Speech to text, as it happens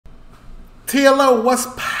TLO, what's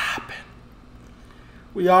poppin'?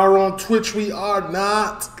 We are on Twitch. We are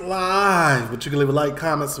not live, but you can leave a like,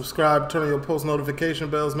 comment, subscribe, turn on your post notification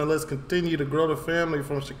bells, man. Let's continue to grow the family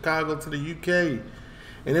from Chicago to the UK.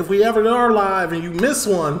 And if we ever are live and you miss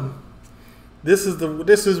one, this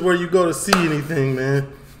is where you go to see anything,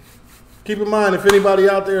 man. Keep in mind, if anybody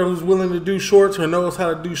out there who's willing to do shorts or knows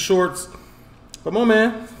how to do shorts, come on,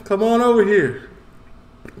 man. Come on over here.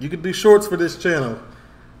 You can do shorts for this channel.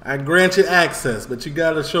 I grant you access, but you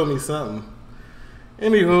gotta show me something.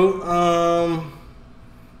 Anywho,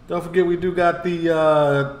 don't forget we do got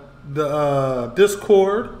the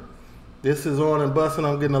Discord. This is on and busting.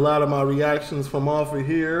 I'm getting a lot of my reactions from off of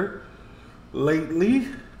here lately.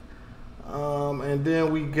 And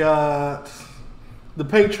then we got the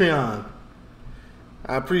Patreon.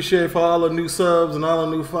 I appreciate for all the new subs and all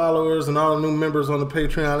the new followers and all the new members on the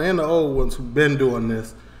Patreon and the old ones who've been doing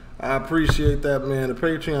this. I appreciate that, man. The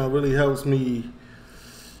Patreon really helps me,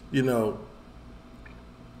 you know,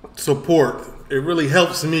 support. It really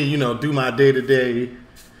helps me, you know, do my day-to-day,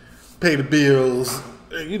 pay the bills.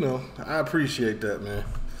 You know, I appreciate that, man.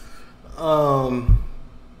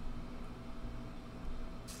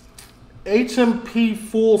 HMP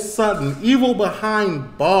Full Sutton, Evil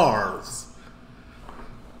Behind Bars.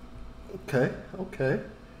 Okay, okay.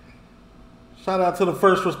 Shout out to the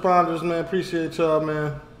first responders, man. Appreciate y'all,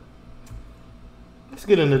 man. Let's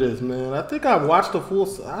get into this, man. I think I watched the full.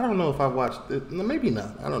 I don't know if I watched it. Maybe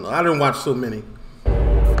not. I don't know. I didn't watch so many.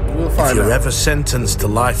 We'll find out. If you're ever sentenced to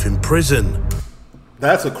life in prison,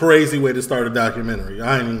 that's a crazy way to start a documentary.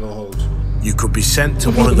 I ain't even gonna hold you. You could be sent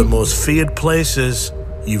to one of the most feared places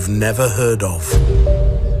you've never heard of.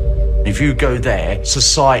 If you go there,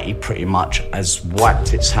 society pretty much has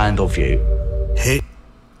wiped its hand off you.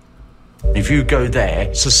 If you go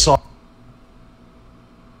there, society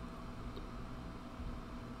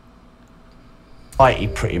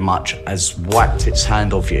pretty much has wiped its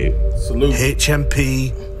hand off you. Salute.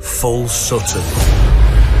 HMP Full Sutton.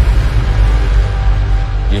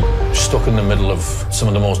 You're stuck in the middle of some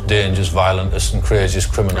of the most dangerous, violentest and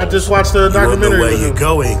craziest criminals. I just watched the documentary. You won't know where you're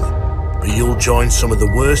going, but you'll join some of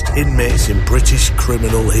the worst inmates in British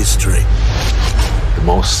criminal history. The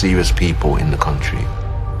most serious people in the country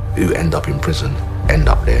who end up in prison end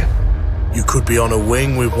up there. You could be on a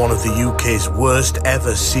wing with one of the UK's worst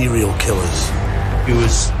ever serial killers. It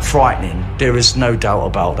was frightening. There is no doubt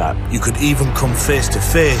about that. You could even come face to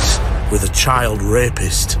face with a child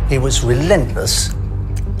rapist. He was relentless.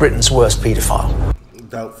 Britain's worst paedophile.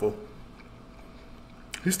 Doubtful.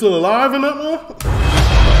 He's still alive in that one?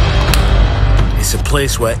 It's a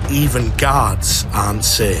place where even guards aren't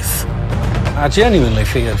safe. I genuinely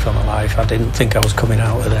feared for my life. I didn't think I was coming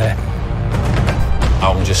out of there.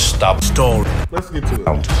 I'm just stabbed. Story. Let's get to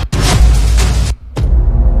it.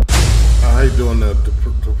 I hate doing the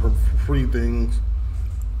free things.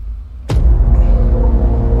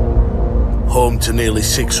 Home to nearly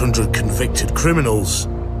 600 convicted criminals,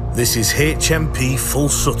 this is HMP Full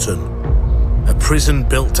Sutton, a prison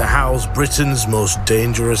built to house Britain's most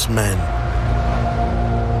dangerous men.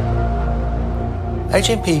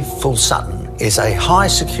 HMP Full Sutton is a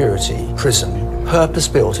high-security prison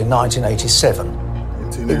purpose-built in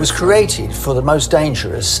 1987. It was created for the most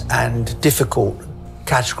dangerous and difficult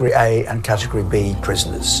Category A and Category B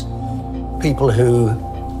prisoners, people who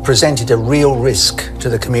presented a real risk to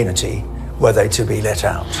the community were they to be let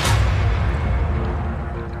out.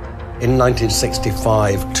 In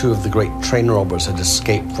 1965, two of the great train robbers had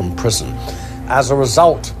escaped from prison. As a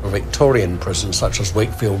result, Victorian prisons such as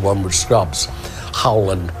Wakefield, Wormwood Scrubs, Hull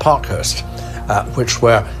and Parkhurst, which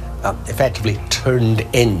were effectively turned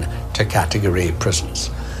in to Category A prisons.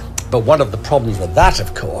 But one of the problems with that,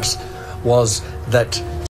 of course, was that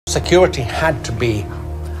security had to be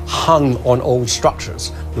hung on old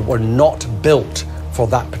structures that were not built for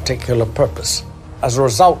that particular purpose. As a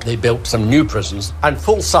result, they built some new prisons, and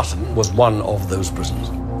Full Sutton was one of those prisons.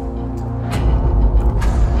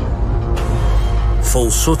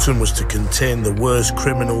 Full Sutton was to contain the worst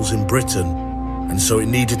criminals in Britain, and so it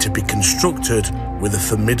needed to be constructed with a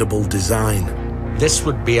formidable design. This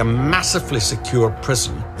would be a massively secure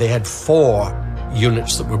prison. They had 4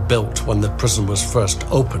 units that were built when the prison was first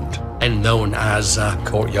opened, and known as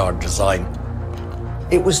courtyard design.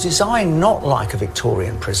 It was designed not like a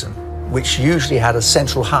Victorian prison, which usually had a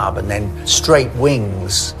central hub and then straight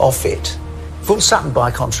wings off it. Full Sutton,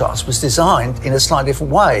 by contrast, was designed in a slightly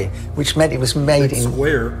different way, which meant it was made in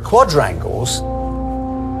quadrangles.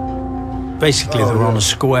 Basically, they were on a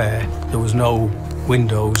square. There was no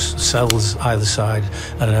windows, cells either side,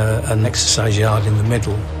 and an exercise yard in the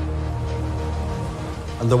middle.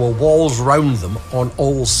 and there were walls round them on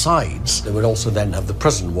all sides. They would also then have the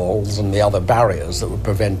prison walls and the other barriers that would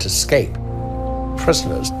prevent escape.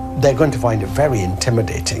 Prisoners, they're going to find it very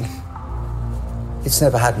intimidating. It's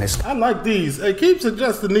never had an escape, I like these. Hey, keep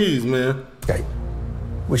suggesting these, man.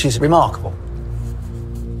 which is remarkable.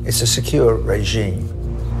 It's a secure regime.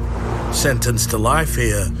 Sentenced to life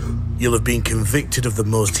here, you'll have been convicted of the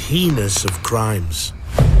most heinous of crimes.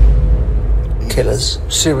 Killers,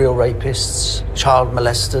 serial rapists, child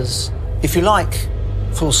molesters. If you like,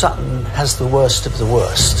 Full Sutton has the worst of the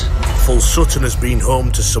worst. Full Sutton has been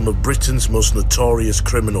home to some of Britain's most notorious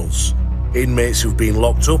criminals. Inmates who've been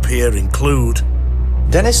locked up here include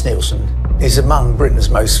Dennis Nielsen is among Britain's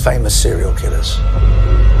most famous serial killers.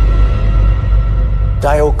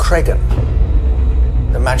 Dale Cregan,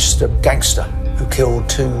 the Manchester gangster who killed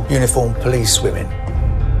 2 uniformed police women.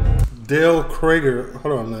 Dale Krager.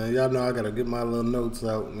 Hold on, man. Y'all know I gotta get my little notes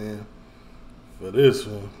out, man, for this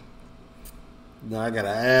one. Now I gotta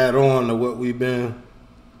add on to what we've been.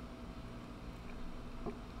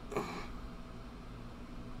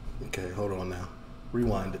 Okay, hold on now.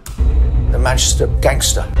 Rewind it. The Manchester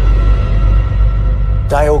gangster.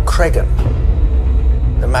 Dale Cregan,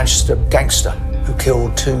 the Manchester gangster who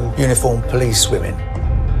killed 2 uniformed police women.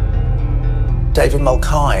 David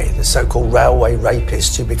Mulcahy, the so-called railway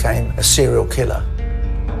rapist who became a serial killer.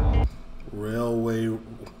 Railway.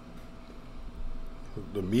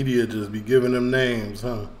 The media just be giving them names,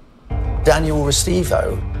 huh? Daniel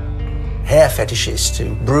Restivo, hair fetishist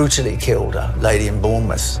who brutally killed a lady in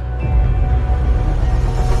Bournemouth.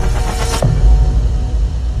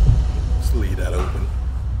 Let's leave that open.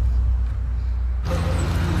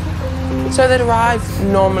 So they'd arrive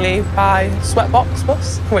normally by sweatbox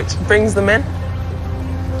bus, which brings them in.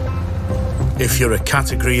 If you're a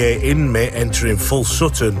Category A inmate entering Full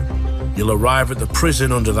Sutton, you'll arrive at the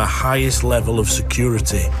prison under the highest level of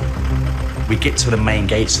security. We get to the main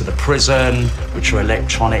gates of the prison, which are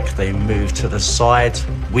electronic. They move to the side.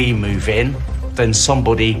 We move in. Then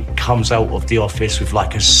somebody comes out of the office with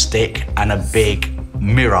like a stick and a big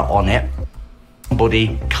mirror on it.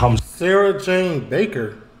 Somebody comes. Sarah Jane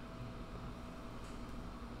Baker.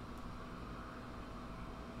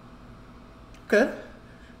 Okay.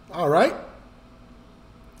 All right.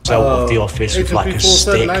 Out of the office with like a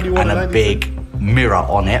stick and a big mirror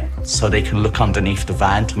on it, so they can look underneath the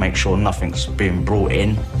van to make sure nothing's being brought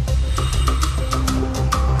in.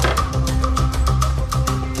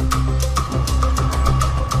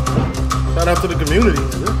 Shout out to the community.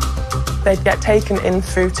 They'd get taken in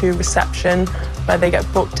through to reception, where they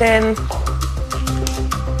get booked in,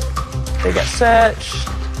 they get searched.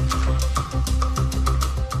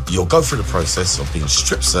 You'll go through the process of being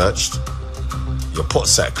strip searched. You'll put a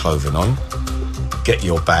set of clothing on, get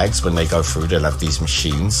your bags. When they go through, they'll have these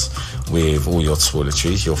machines with all your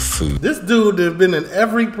toiletries, your food. This dude has been in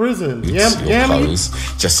every prison. Your clothes,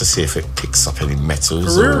 just to see if it picks up any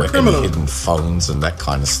metals or any hidden phones and that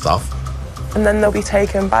kind of stuff. And then they'll be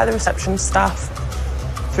taken by the reception staff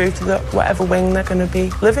through to whatever wing they're going to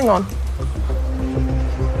be living on.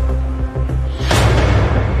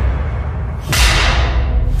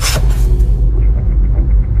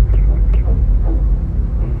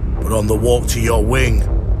 But on the walk to your wing,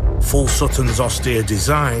 Full Sutton's austere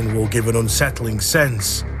design will give an unsettling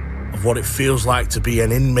sense of what it feels like to be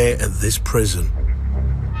an inmate at this prison.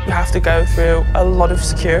 You have to go through a lot of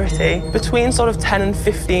security, between sort of 10 and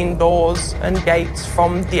 15 doors and gates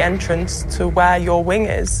from the entrance to where your wing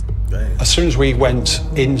is. As soon as we went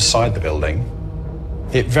inside the building,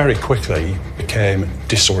 it very quickly became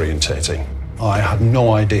disorientating. I had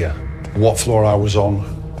no idea what floor I was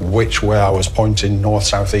on, which way I was pointing, north,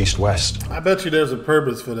 south, east, west. I bet you there's a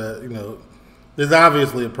purpose for that, you know. There's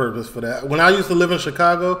obviously a purpose for that. When I used to live in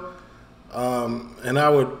Chicago, and I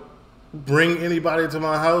would bring anybody to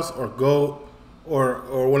my house or go,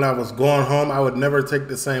 or when I was going home, I would never take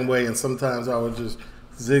the same way, and sometimes I would just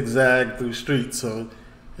zigzag through streets. So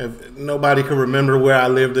if nobody could remember where I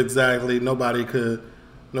lived exactly, nobody could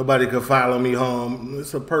follow me home.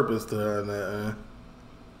 It's a purpose to that.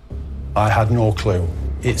 I had no clue.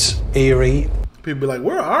 It's eerie. People be like,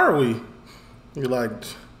 "Where are we?" You're like,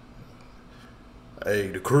 "Hey,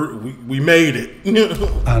 the crew, we made it."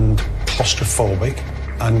 And claustrophobic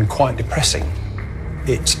and quite depressing.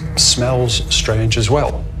 It smells strange as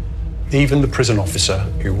well. Even the prison officer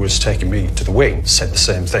who was taking me to the wing said the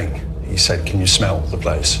same thing. He said, "Can you smell the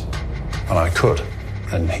place?" And I could.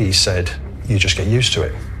 And he said, "You just get used to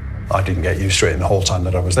it." I didn't get used to it in the whole time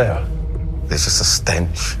that I was there. There's just a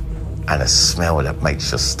stench and a smell that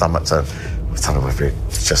makes your stomach turn. I don't know whether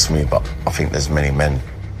it's just me, but I think there's many men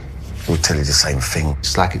who tell you the same thing.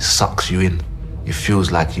 It's like it sucks you in. It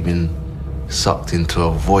feels like you've been sucked into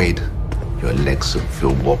a void. Your legs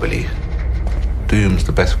feel wobbly. Doom's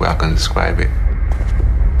the best way I can describe it.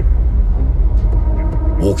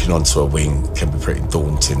 Walking onto a wing can be pretty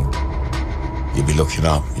daunting. You'll be looking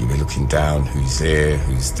up, you'll be looking down, who's there.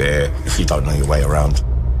 If you don't know your way around,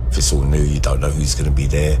 if it's all new, you don't know who's going to be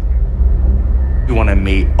there. You want to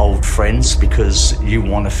meet old friends because you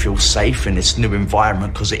want to feel safe in this new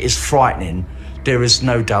environment, because it is frightening. There is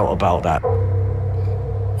no doubt about that.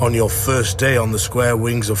 On your first day on the square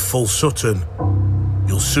wings of Full Sutton,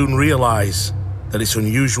 you'll soon realise that its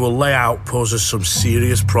unusual layout poses some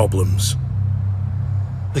serious problems.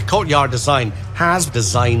 The courtyard design has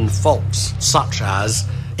design faults, such as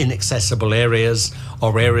inaccessible areas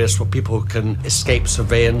or areas where people can escape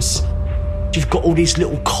surveillance. You've got all these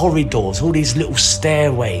little corridors, all these little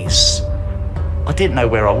stairways. I didn't know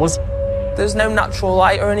where I was. There's no natural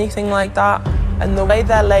light or anything like that, and the way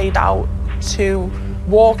they're laid out, to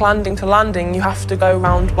walk landing to landing, you have to go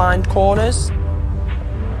round blind corners.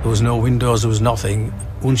 There was no windows, there was nothing.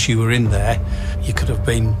 Once you were in there, you could have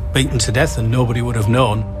been beaten to death and nobody would have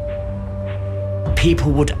known.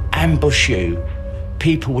 People would ambush you.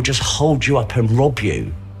 People would just hold you up and rob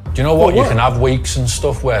you. Do you know what? You can have weeks and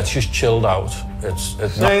stuff where it's just chilled out. It's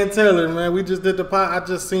Shane Taylor, man, we just did the I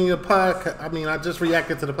just seen your podcast. I mean, I just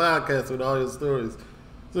reacted to the podcast with all your stories.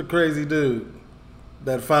 It's a crazy dude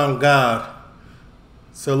that found God.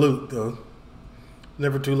 Salute, though.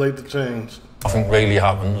 Never too late to change. Nothing really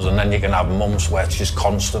happens, and then you can have months where it's just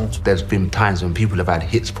constant. There's been times when people have had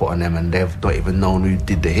hits put on them and they've not even known who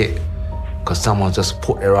did the hit, because someone just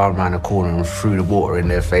put their arm around the corner and threw the water in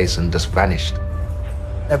their face and just vanished.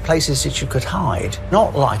 There are places that you could hide,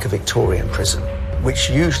 not like a Victorian prison, which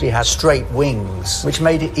usually has straight wings, which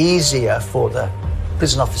made it easier for the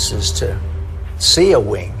prison officers to see a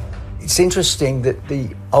wing. It's interesting that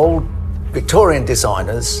the old Victorian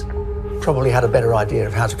designers probably had a better idea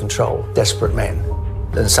of how to control desperate men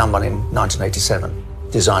than someone in 1987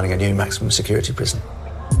 designing a new maximum security prison.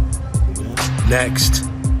 Next,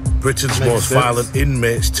 Britain's most violent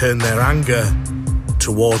inmates turn their anger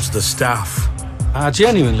towards the staff. I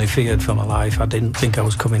genuinely feared for my life. I didn't think I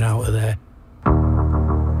was coming out of there.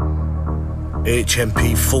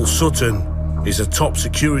 HMP Full Sutton is a top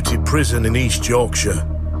security prison in East Yorkshire,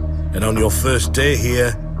 and on your first day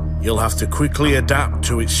here, you'll have to quickly adapt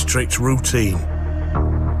to its strict routine.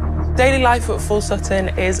 Daily life at Full Sutton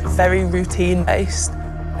is very routine-based.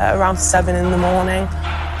 Around 7 in the morning,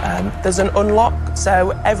 there's an unlock,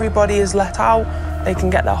 so everybody is let out. They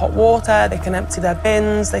can get their hot water, they can empty their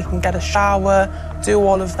bins, they can get a shower, do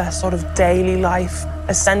all of their sort of daily life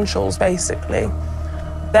essentials, basically.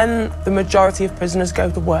 Then the majority of prisoners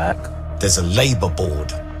go to work. There's a labour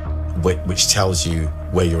board which tells you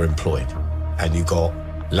where you're employed. And you got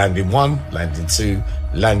landing 1, landing 2,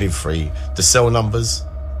 landing 3, the cell numbers,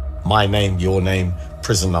 my name, your name,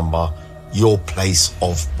 prison number, your place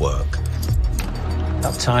of work. At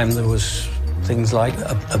that time there was things like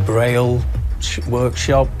a braille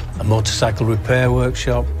workshop, a motorcycle repair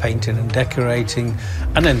workshop, painting and decorating,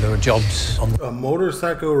 and then there are jobs on a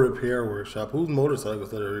motorcycle repair workshop. Whose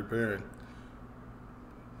motorcycles that are repairing?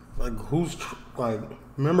 Like who's like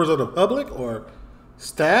members of the public or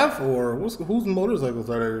staff, or whose motorcycles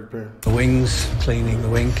are they repairing? the wings, cleaning the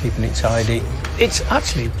wing, keeping it tidy. It's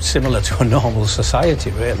actually similar to a normal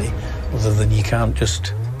society, really, other than you can't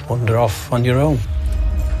just wander off on your own.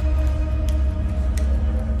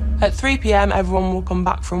 At 3 p.m, everyone will come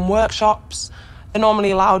back from workshops. They're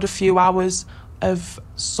normally allowed a few hours of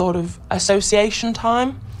sort of association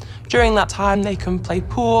time. During that time, they can play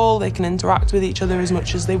pool, they can interact with each other as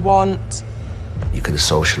much as they want. You can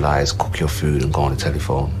socialise, cook your food and go on the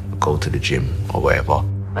telephone, go to the gym or wherever.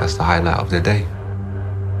 That's the highlight of their day.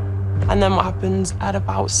 And then what happens at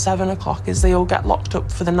about 7 o'clock is they all get locked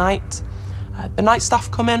up for the night. The night staff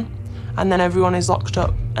come in, and then everyone is locked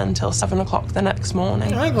up until 7 o'clock the next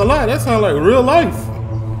morning. I ain't gonna lie, that sounds like real life.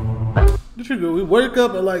 We wake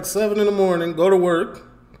up at like 7 in the morning, go to work,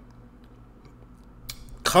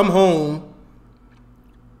 come home,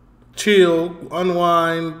 chill,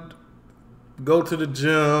 unwind, go to the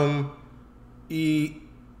gym, eat,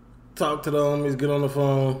 talk to the homies, get on the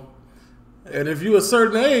phone. And if you a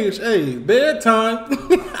certain age, hey, bedtime.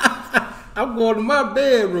 I'm going to my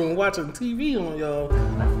bedroom watching TV on y'all.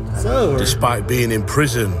 So, despite being in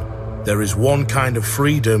prison, there is one kind of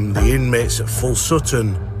freedom the inmates at Full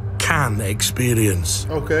Sutton can experience.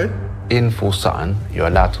 Okay. In Full Sutton, you're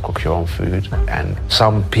allowed to cook your own food, and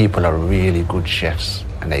some people are really good chefs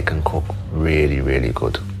and they can cook really, really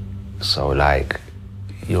good. So like,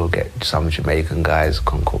 you'll get some Jamaican guys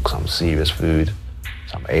can cook some serious food,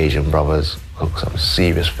 some Asian brothers cook some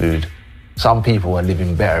serious food. Some people are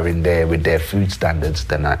living better in there with their food standards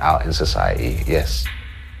than out in society, yes.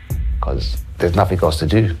 Because there's nothing else to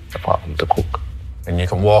do apart from to cook. And you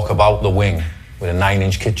can walk about the wing with a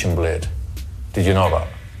 9-inch kitchen blade. Did you know that?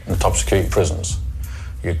 In the top security prisons.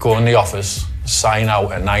 You go in the office, sign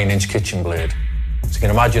out a 9-inch kitchen blade. So you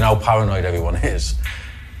can imagine how paranoid everyone is,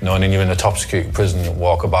 knowing you're in the top security prison and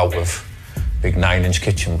walk about with big 9-inch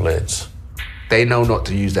kitchen blades. They know not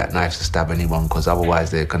to use that knife to stab anyone, because otherwise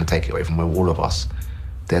they're going to take it away from all of us.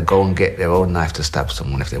 They'll go and get their own knife to stab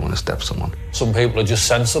someone if they want to stab someone. Some people are just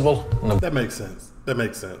sensible. That makes sense. That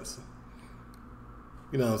makes sense.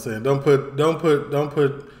 You know what I'm saying? Don't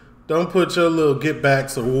put your little get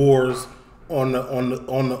backs or wars on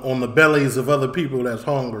the bellies of other people that's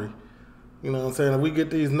hungry. You know what I'm saying? If we get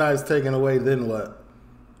these knives taken away, then what?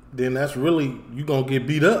 Then that's really, you gonna get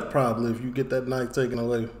beat up probably if you get that knife taken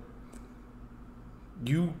away.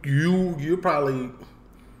 You're probably,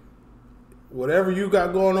 whatever you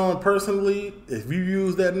got going on personally, if you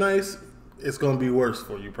use that knife, it's gonna be worse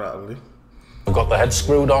for you probably. They've got the head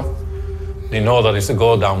screwed on. They know that if they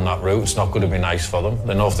go down that route, it's not going to be nice for them.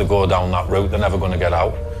 They know if they go down that route, they're never going to get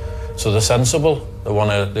out. So they're sensible. They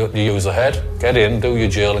want to use the head, get in, do your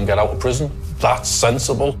jail and get out of prison. That's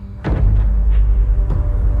sensible.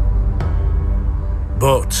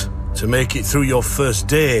 But to make it through your first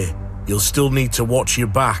day, you'll still need to watch your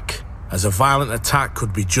back, as a violent attack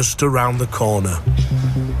could be just around the corner.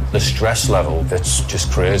 The stress level, it's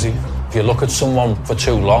just crazy. If you look at someone for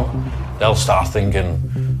too long, they'll start thinking,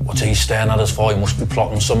 what's he staring at us for? He must be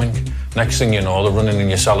plotting something. Next thing you know, they're running in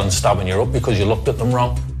your cell and stabbing you up because you looked at them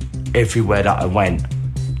wrong. Everywhere that I went,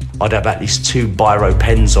 I'd have at least 2 biro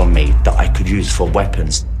pens on me that I could use for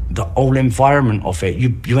weapons. The whole environment of it,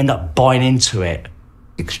 you end up buying into it.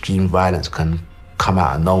 Extreme violence can come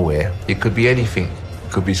out of nowhere. It could be anything.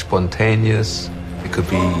 It could be spontaneous. It could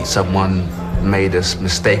be someone made a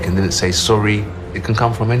mistake and didn't say sorry. It can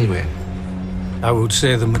come from anywhere. I would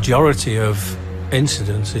say the majority of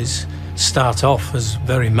incidences start off as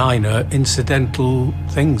very minor, incidental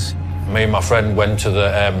things. Me and my friend went to the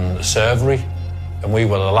servery, and we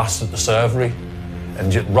were the last at the servery.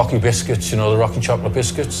 And Rocky biscuits, you know, the Rocky chocolate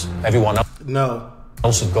biscuits, everyone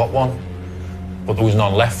else had got one, but there was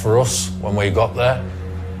none left for us when we got there.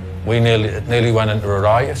 We nearly went into a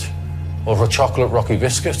riot over a chocolate Rocky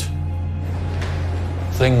biscuit.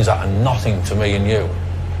 Things that are nothing to me and you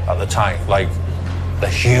at the time, like they're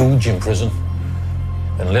huge in prison.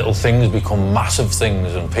 And little things become massive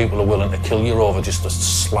things, and people are willing to kill you over just the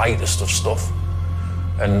slightest of stuff.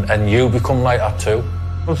 And you become like that too.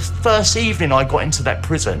 The first evening I got into that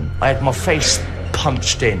prison, I had my face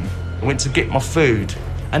punched in. I went to get my food,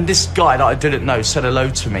 and this guy that I didn't know said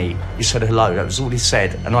hello to me. He said hello, that was all he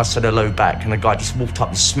said, and I said hello back, and the guy just walked up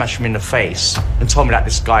and smashed me in the face and told me that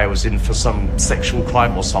this guy was in for some sexual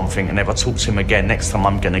crime or something, and if I talk to him again, next time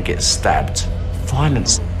I'm gonna get stabbed.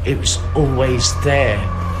 Violence, it was always there.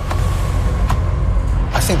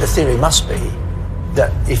 I think the theory must be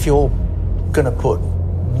that if you're going to put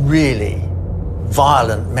really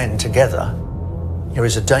violent men together, there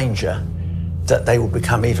is a danger that they will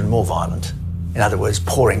become even more violent. In other words,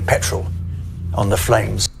 pouring petrol on the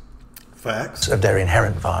flames of their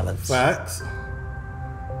inherent violence. Facts.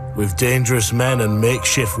 With dangerous men and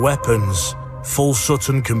makeshift weapons, Full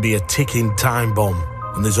Sutton can be a ticking time bomb,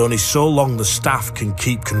 and there's only so long the staff can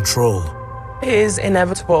keep control. It is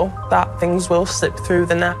inevitable that things will slip through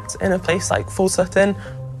the net in a place like Full Sutton.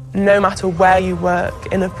 No matter where you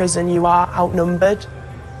work in a prison, you are outnumbered.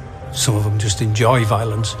 Some of them just enjoy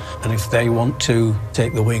violence, and if they want to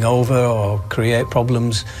take the wing over or create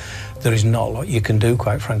problems, there is not a lot you can do,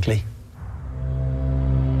 quite frankly.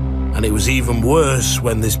 And it was even worse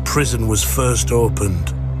when this prison was first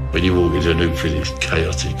opened. When you walk into a new prison, it's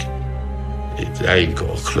chaotic. They ain't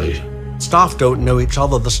got a clue. Staff don't know each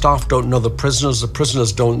other, the staff don't know the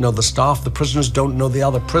prisoners don't know the staff, the prisoners don't know the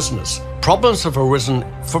other prisoners. Problems have arisen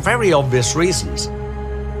for very obvious reasons.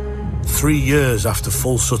 3 years after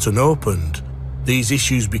Full Sutton opened, these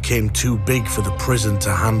issues became too big for the prison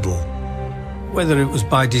to handle. Whether it was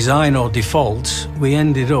by design or default, we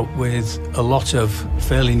ended up with a lot of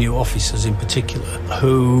fairly new officers in particular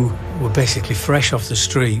who were basically fresh off the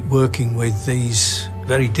street working with these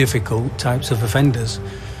very difficult types of offenders.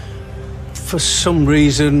 For some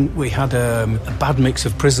reason, we had a bad mix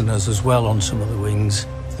of prisoners as well on some of the wings.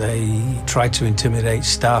 They tried to intimidate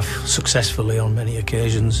staff successfully on many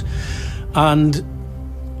occasions, and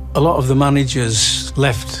a lot of the managers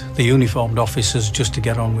left the uniformed officers just to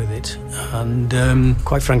get on with it. And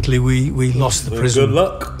quite frankly, we lost the prison. Good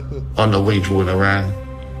luck. On the weeds walking around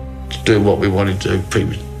to do what we wanted to do.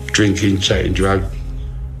 People drinking, taking drugs.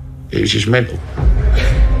 It was just mental.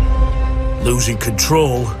 Losing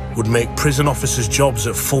control would make prison officers' jobs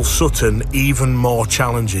at Full Sutton even more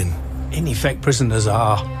challenging. In effect, prisoners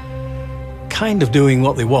are kind of doing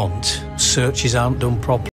what they want. Searches aren't done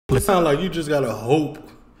properly. It sounds like you just gotta hope.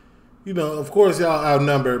 You know, of course y'all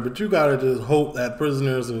outnumbered, but you gotta just hope that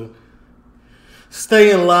prisoners will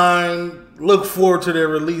stay in line, look forward to their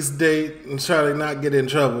release date, and try to not get in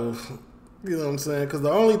trouble. You know what I'm saying? Because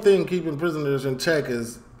the only thing keeping prisoners in check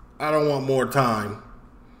is, I don't want more time.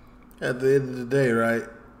 At the end of the day, right?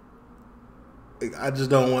 I just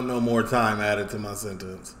don't want no more time added to my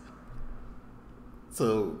sentence.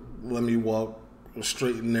 So let me walk a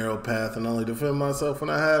straight and narrow path and only defend myself when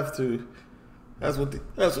I have to. That's what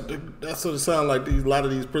it sounds like. A lot of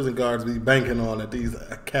these prison guards be banking on at these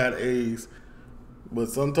Cat A's. But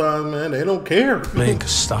sometimes, man, they don't care. Because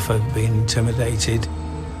staff had been intimidated.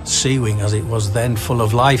 Sea Wing, as it was then, full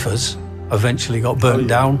of lifers, eventually got burnt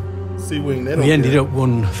down. Sea Wing, they don't We ended care. up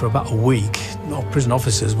one for about a week. Our prison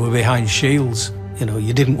officers were behind shields. You know,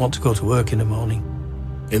 you didn't want to go to work in the morning.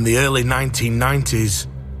 In the early 1990s,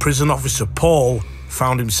 prison officer Paul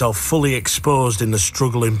found himself fully exposed in the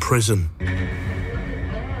struggling prison.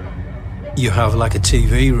 You have like a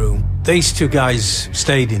TV room. These two guys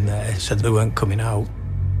stayed in there, said they weren't coming out.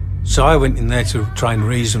 So I went in there to try and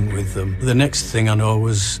reason with them. The next thing I know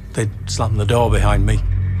was they'd slammed the door behind me.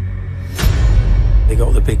 They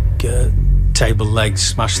got the big table legs,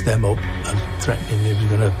 smashed them up, and threatening they were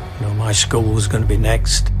gonna, my school was gonna be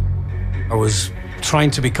next. I was trying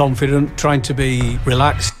to be confident, trying to be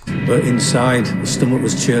relaxed, but inside the stomach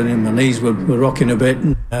was churning, my knees were rocking a bit.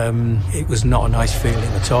 It was not a nice feeling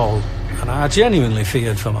at all. And I genuinely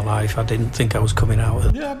feared for my life. I didn't think I was coming out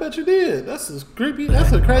of it. Yeah, I bet you did. That's a creepy,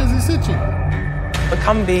 that's a crazy situation. It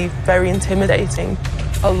can be very intimidating.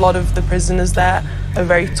 A lot of the prisoners there are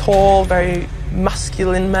very tall, very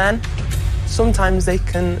masculine men. Sometimes they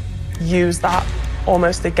can use that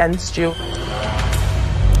almost against you.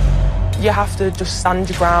 You have to just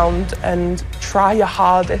stand your ground and try your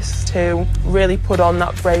hardest to really put on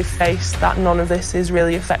that brave face that none of this is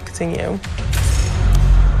really affecting you.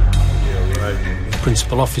 The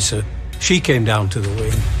principal officer, she came down to the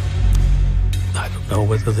wing. I don't know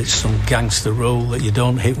whether it's some gangster rule that you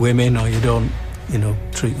don't hit women or you don't,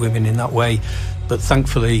 treat women in that way. But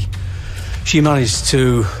thankfully, she managed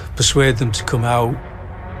to persuade them to come out.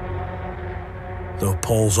 Though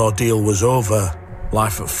Paul's ordeal was over,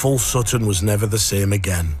 life at Full Sutton was never the same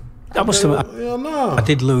again. I must admit, Hell no. I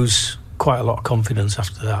did lose quite a lot of confidence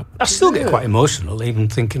after that. I still get quite emotional even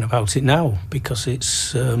thinking about it now, because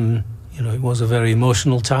it's, it was a very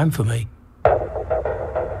emotional time for me.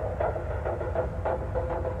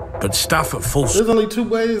 But staff at Full There's only two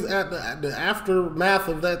ways at the aftermath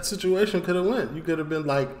of that situation could have went. You could have been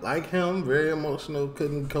like him, very emotional,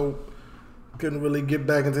 couldn't cope, couldn't really get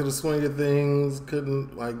back into the swing of things,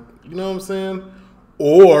 couldn't, you know what I'm saying?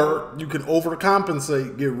 Or you can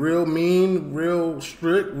overcompensate, get real mean, real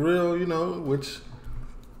strict, real, which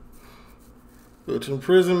in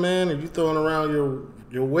prison, man, if you throwing around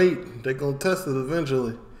your weight, they're going to test it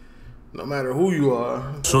eventually, no matter who you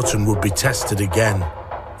are. Sutton would be tested again,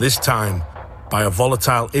 this time by a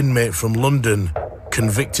volatile inmate from London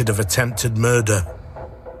convicted of attempted murder.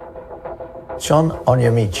 John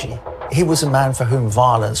Onyemichi, he was a man for whom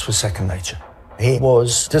violence was second nature. He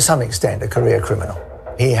was, to some extent, a career criminal.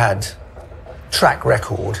 He had track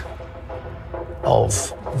record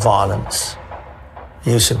of violence,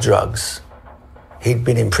 use of drugs. He'd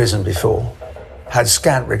been in prison before, had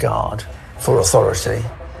scant regard for authority.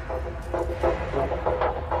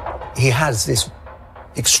 He has this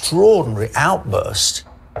extraordinary outburst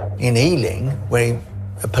in Ealing where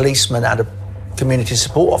a policeman and a community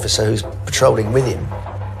support officer who's patrolling with him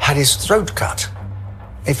had his throat cut.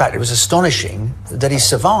 In fact, it was astonishing that he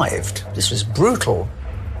survived. This was brutal,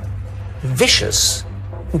 vicious,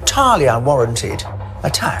 entirely unwarranted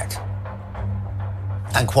attack.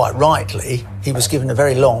 And quite rightly, he was given a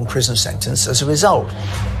very long prison sentence as a result.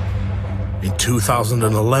 In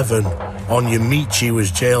 2011, Onyemichi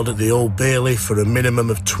was jailed at the Old Bailey for a minimum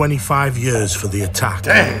of 25 years for the attack.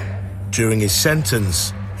 Dang. During his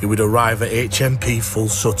sentence, he would arrive at HMP Full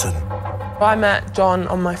Sutton. I met John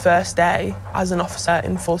on my first day as an officer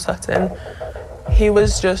in Full Sutton. He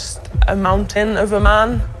was just a mountain of a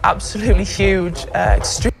man, absolutely huge,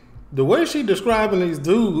 extreme. The way she describing these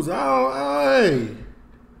dudes, you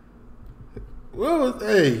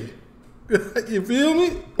feel me?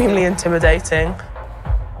 Extremely intimidating.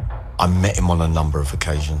 I met him on a number of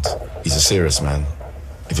occasions. He's a serious man.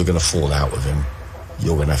 If you're going to fall out with him,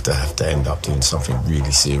 you're going to have to end up doing something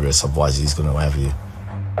really serious, otherwise he's going to have you.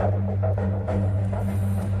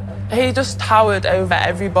 He just towered over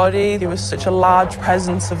everybody. He was such a large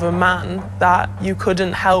presence of a man that you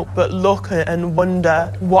couldn't help but look and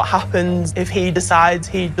wonder what happens if he decides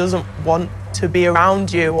he doesn't want to be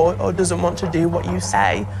around you or doesn't want to do what you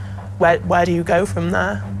say. Where do you go from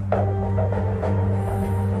there?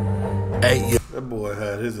 That boy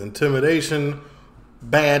had his intimidation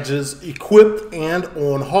badges equipped and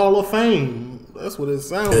on Hall of Fame. That's what it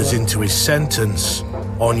sounds like. Years into his sentence,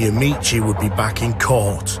 Onyemichi would be back in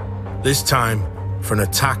court, this time for an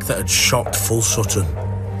attack that had shocked full Sutton.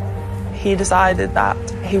 He decided that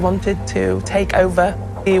he wanted to take over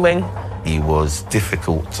E-Wing. He was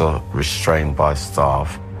difficult to restrain by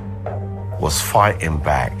staff, was fighting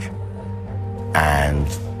back, and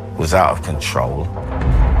was out of control.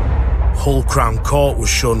 Hull Crown Court was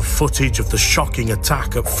shown footage of the shocking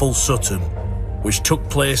attack at Full Sutton, which took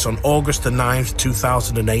place on August the 9th,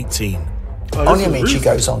 2018. Onyemichi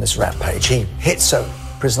goes on this rampage. He hits a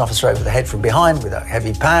prison officer over the head from behind with a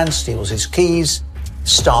heavy pan, steals his keys,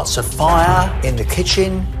 starts a fire in the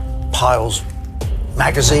kitchen, piles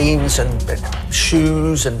magazines and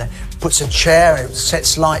shoes, and puts a chair and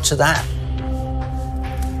sets light to that.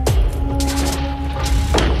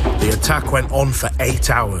 The attack went on for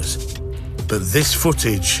 8 hours, but this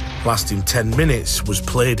footage, lasting 10 minutes, was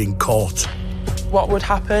played in court. What would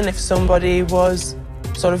happen if somebody was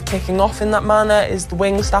sort of kicking off in that manner? Is the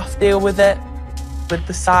wing staff deal with it? With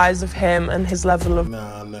the size of him and his level of...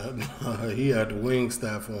 Nah, he had the wing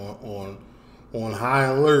staff on high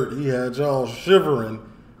alert. He had y'all shivering.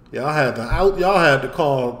 Y'all had to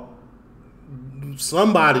call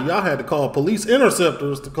somebody. Y'all had to call police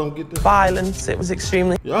interceptors to come get this. Violence. It was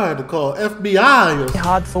extremely... Y'all had to call FBI.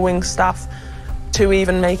 Hard for wing staff to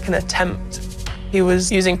even make an attempt. He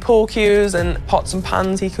was using pool cues and pots and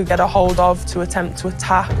pans he could get a hold of to attempt to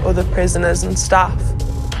attack other prisoners and staff.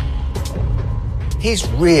 He's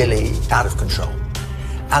really out of control,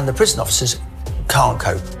 and the prison officers can't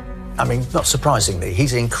cope. I mean, not surprisingly,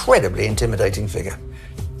 he's an incredibly intimidating figure,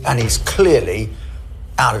 and he's clearly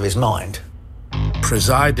out of his mind.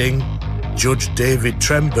 Presiding, Judge David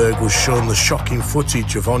Trenberg was shown the shocking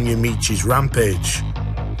footage of Onyemichi's rampage.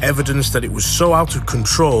 Evidence that it was so out of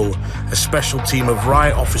control, a special team of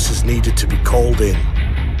riot officers needed to be called in.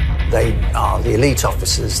 They are the elite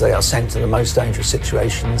officers. They are sent to the most dangerous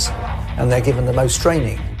situations, and they're given the most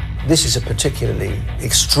training. This is a particularly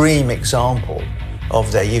extreme example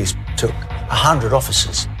of their use. It took 100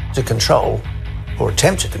 officers to control, or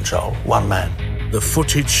attempt to control, one man. The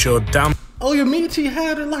footage showed Onyemichi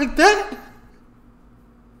had it like that?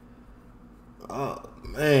 Oh,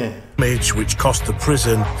 man. Damage which cost the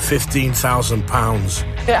prison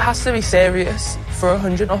 £15,000. It has to be serious for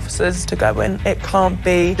 100 officers to go in. It can't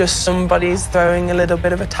be just somebody's throwing a little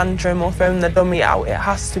bit of a tantrum or throwing their dummy out. It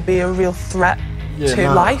has to be a real threat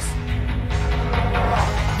to life.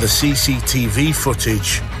 The CCTV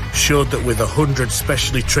footage showed that with 100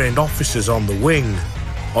 specially trained officers on the wing,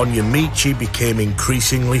 Onyemichi became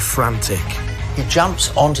increasingly frantic. He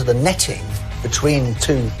jumps onto the netting between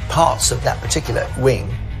two parts of that particular wing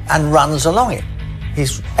and runs along it.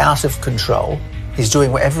 He's out of control, he's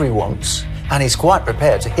doing whatever he wants, and he's quite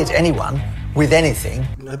prepared to hit anyone with anything.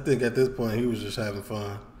 I think at this point he was just having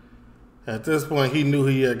fun. At this point he knew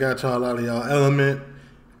he had got y'all out of y'all element.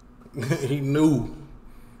 He knew.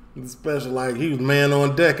 Especially like he was man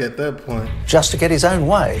on deck at that point. Just to get his own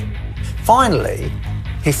way. Finally,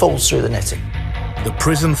 he falls through the netting. The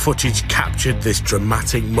prison footage captured this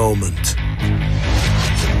dramatic moment.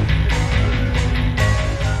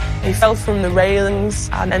 He fell from the railings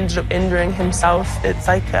and ended up injuring himself. It's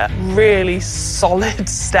like a really solid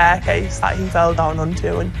staircase that he fell down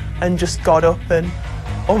onto and just got up and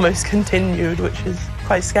almost continued, which is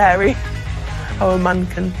quite scary. How a man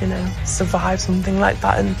can, survive something like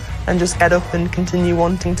that and just get up and continue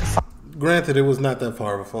wanting to fight. Granted, it was not that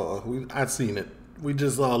far of a fall. I'd seen it. We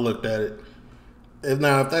just all looked at it. If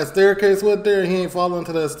that staircase went there and he ain't fall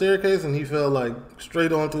into that staircase and he fell like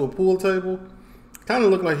straight onto a pool table, kind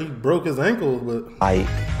of looked like he broke his ankle. But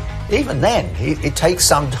even then, it takes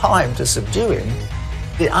some time to subdue him.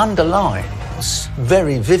 It underlines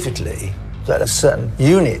very vividly that there are certain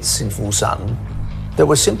units in Full Sutton that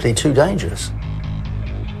were simply too dangerous.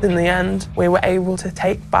 In the end, we were able to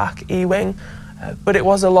take back E-Wing, but it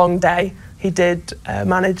was a long day. He did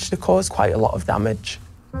manage to cause quite a lot of damage.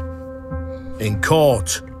 In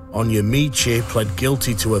court, Onyemichi pled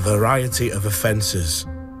guilty to a variety of offences,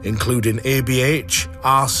 including ABH,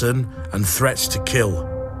 arson, and threats to kill.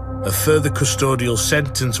 A further custodial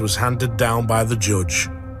sentence was handed down by the judge.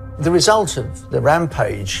 The result of the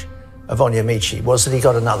rampage of Onyemichi was that he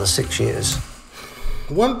got another 6 years.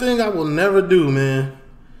 One thing I will never do, man,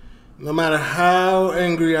 no matter how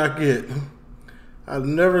angry I get, I've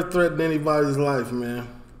never threatened anybody's life, man.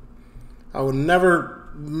 I will never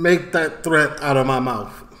make that threat out of my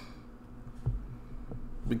mouth.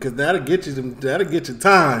 Because that'll get you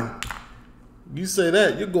time. You say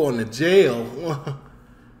that, you're going to jail.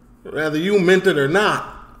 Whether you meant it or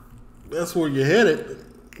not, that's where you're headed.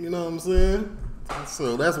 You know what I'm saying?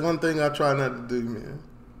 So that's one thing I try not to do, man.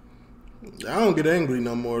 I don't get angry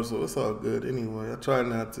no more, so it's all good anyway. I try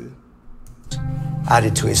not to.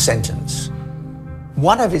 Added to his sentence.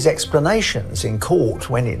 One of his explanations in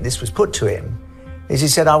court when this was put to him is he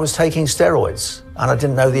said, I was taking steroids and I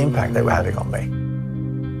didn't know the impact they were having on me.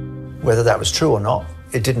 Whether that was true or not,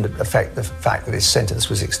 it didn't affect the fact that his sentence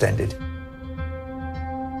was extended.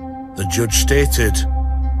 The judge stated,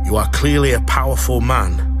 "You are clearly a powerful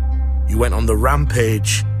man. You went on the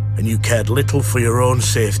rampage and you cared little for your own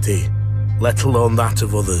safety, let alone that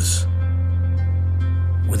of others."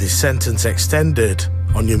 With his sentence extended,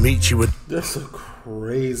 Onyemichi would... That's a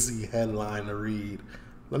crazy headline to read.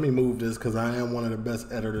 Let me move this because I am one of the best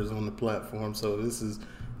editors on the platform, so this is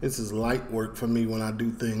light work for me when I do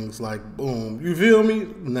things like, boom, you feel me?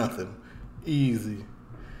 Nothing. Easy.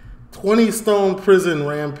 20-stone prison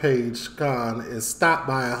rampage con is stopped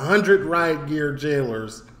by 100 riot gear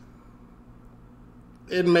jailers.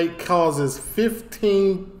 Inmate causes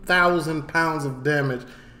 15,000 pounds of damage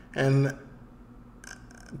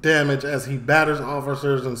as he batters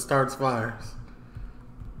officers and starts fires.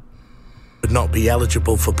 Would not be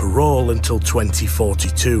eligible for parole until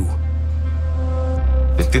 2042.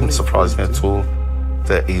 It didn't surprise me at all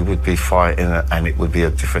that he would be fighting and it would be a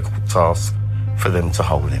difficult task for them to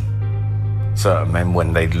hold him. Certain men,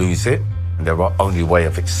 when they lose it, their only way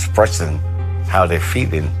of expressing how they're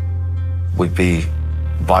feeling would be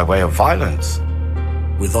by way of violence.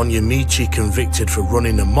 With Onyemichi convicted for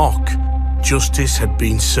running amok, justice had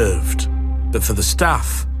been served. But for the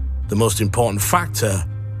staff, the most important factor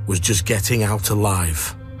was just getting out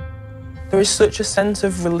alive. There is such a sense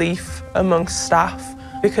of relief amongst staff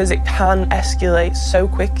because it can escalate so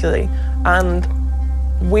quickly, and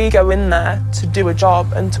we go in there to do a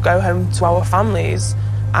job and to go home to our families,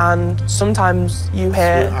 and sometimes you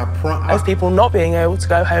hear of people not being able to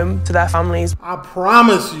go home to their families. I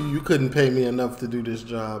promise you couldn't pay me enough to do this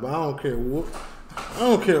job. I don't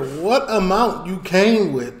care what amount you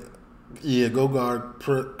came with. Yeah, go guard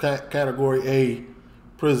category A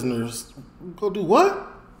prisoners. Go do what?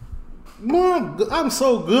 Mom, I'm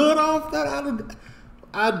so good off that.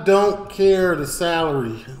 I don't care the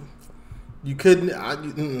salary. You couldn't.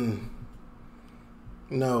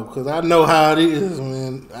 No, because I know how it is,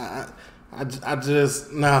 man. I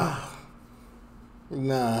just nah.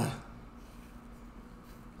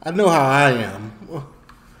 I know how I am.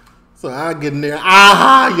 So I get in there.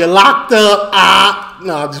 You're locked up.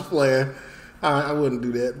 No, I'm just playing. I wouldn't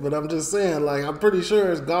do that, but I'm just saying, like, I'm pretty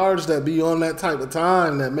sure it's guards that be on that type of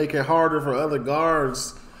time that make it harder for other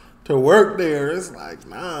guards to work there. It's like,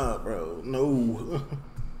 nah, bro, no.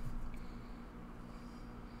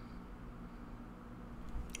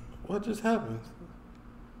 What just happened?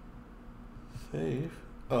 Save.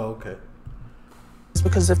 Oh, okay. It's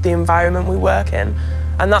because of the environment we work in,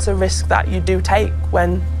 and that's a risk that you do take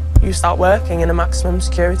when you start working in a maximum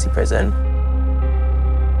security prison.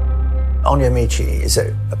 Onyemichi is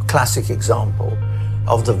a classic example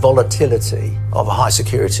of the volatility of a high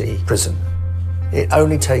security prison. It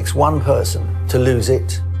only takes one person to lose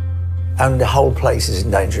it and the whole place is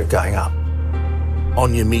in danger of going up.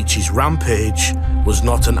 Onyemichi's rampage was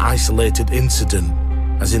not an isolated incident,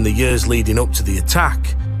 as in the years leading up to the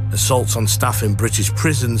attack, assaults on staff in British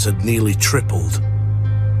prisons had nearly tripled.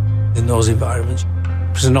 In those environments,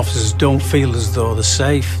 prison officers don't feel as though they're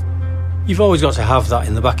safe. You've always got to have that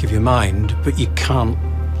in the back of your mind, but you can't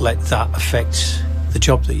let that affect the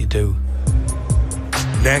job that you do.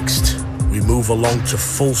 Next, we move along to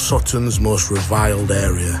Full Sutton's most reviled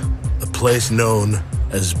area, a place known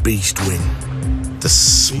as Beast Wing. The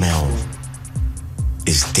smell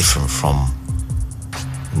is different from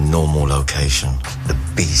normal location. The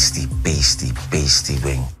beastie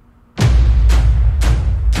wing.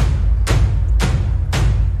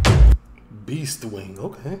 Beast Wing,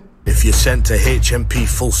 okay. If you're sent to HMP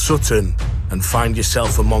Full Sutton and find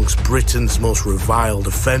yourself amongst Britain's most reviled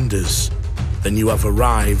offenders, then you have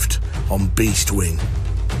arrived on Beast Wing.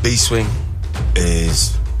 Beast Wing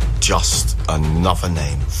is just another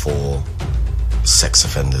name for sex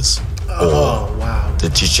offenders or the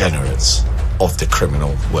degenerates of the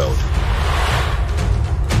criminal world.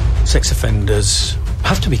 Sex offenders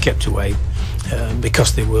have to be kept away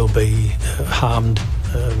because they will be harmed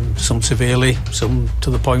some severely, some to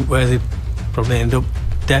the point where they probably end up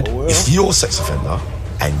dead. Oh, well. If you're a sex offender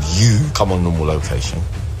and you come on normal location,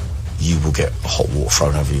 you will get hot water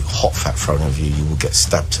thrown over you, hot fat thrown over you, you will get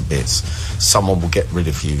stabbed to bits. Someone will get rid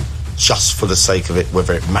of you just for the sake of it,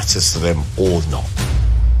 whether it matters to them or not.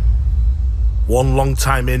 One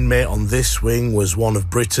long-time inmate on this wing was one of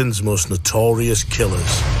Britain's most notorious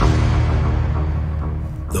killers.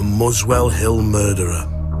 The Muswell Hill murderer.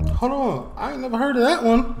 Hold on, I ain't never heard of that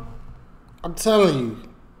one. I'm telling you,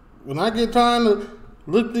 when I get time to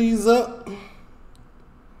look these up,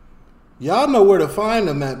 y'all know where to find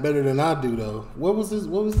them at better than I do, though. What was this?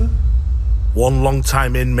 One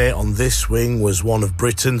long-time inmate on this wing was one of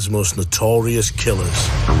Britain's most notorious killers.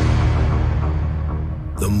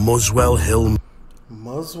 The Muswell Hill...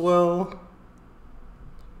 Muswell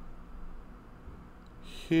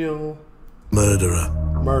Hill...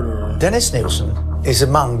 Murderer. Dennis Nielsen is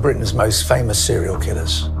among Britain's most famous serial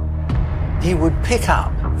killers. He would pick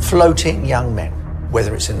up floating young men,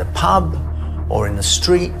 whether it's in the pub or in the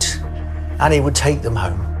street, and he would take them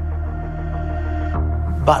home.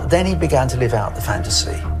 But then he began to live out the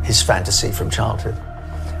fantasy, his fantasy from childhood,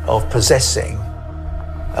 of possessing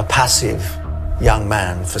a passive young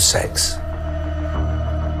man for sex.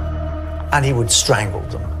 And he would strangle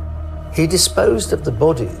them. He disposed of the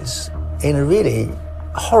bodies in a really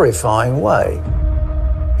horrifying way.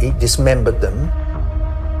 He dismembered them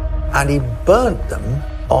and he burnt them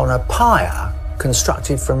on a pyre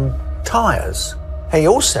constructed from tyres. He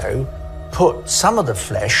also put some of the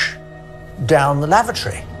flesh down the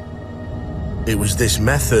lavatory. It was this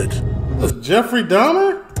method of Jeffrey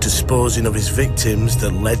Dahmer disposing of his victims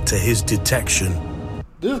that led to his detection.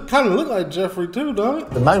 This kind of look like Jeffrey too, don't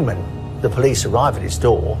it? The moment the police arrive at his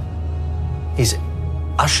door, he's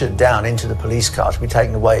ushered down into the police car to be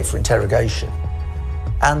taken away for interrogation.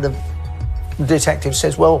 And the detective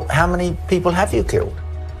says, well, how many people have you killed?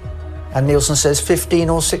 And Nielsen says 15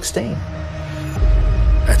 or 16.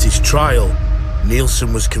 At his trial,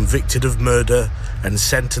 Nielsen was convicted of murder and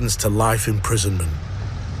sentenced to life imprisonment.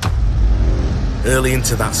 Early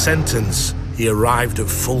into that sentence, he arrived at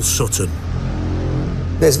Full Sutton.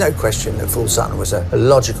 There's no question that Full Sutton was a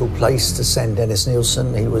logical place to send Dennis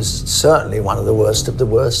Nielsen. He was certainly one of the worst of the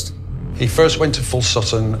worst. He first went to Full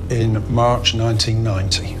Sutton in March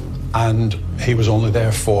 1990, and he was only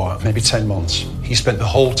there for maybe 10 months. He spent the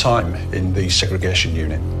whole time in the segregation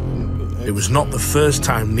unit. It was not the first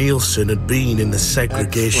time Nielsen had been in the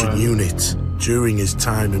segregation unit during his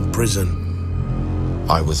time in prison.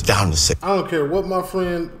 I was down to I don't care what my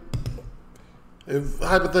friend, if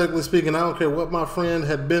hypothetically speaking, I don't care what my friend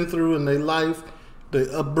had been through in their life,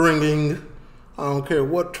 their upbringing. I don't care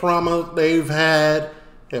what trauma they've had.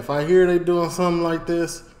 If I hear they doing something like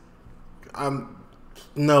this,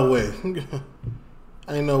 no way.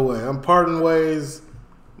 Ain't no way. I'm parting ways.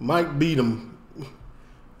 Mike beat him.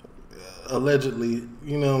 Allegedly,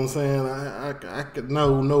 you know what I'm saying? I could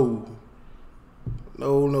no.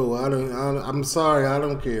 I'm sorry, I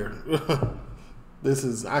don't care. This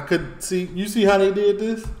is, I could see, you see how they did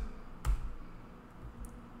this?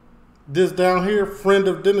 This down here, friend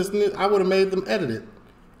of Dennis, I would have made them edit it.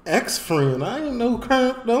 Ex-friend, I ain't no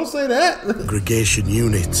current, don't say that. Segregation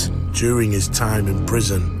unit during his time in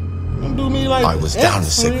prison. Don't do me like I was down to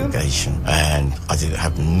segregation and I didn't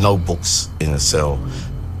have no books in the cell.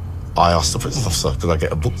 I asked the prison officer, could I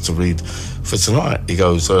get a book to read for tonight? He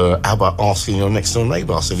goes, how about asking your next door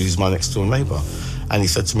neighbour? I said, who's my next door neighbour? And he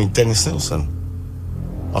said to me, Dennis Nielsen.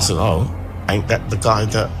 I said, oh, ain't that the guy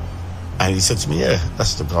that... And he said to me, yeah,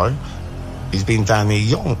 that's the guy. He's been down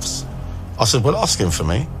here yonks. I said, well, ask him for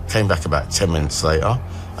me. Came back about 10 minutes later.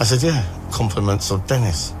 I said, yeah, compliments of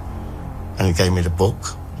Dennis. And he gave me the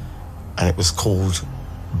book, and it was called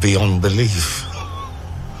Beyond Belief,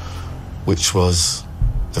 which was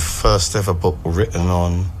the first ever book written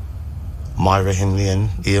on Myra Hindley and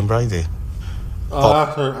Ian Brady.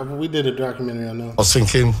 We did a documentary on that. I was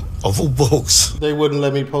thinking, of all books... They wouldn't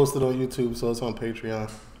let me post it on YouTube, so it's on Patreon.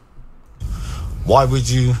 Why would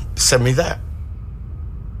you send me that?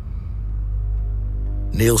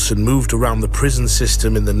 Nielsen moved around the prison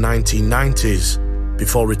system in the 1990s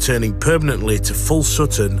before returning permanently to Full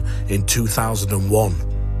Sutton in 2001.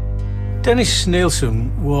 Dennis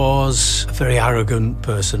Nielsen was a very arrogant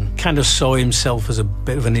person, kind of saw himself as a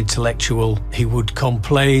bit of an intellectual. He would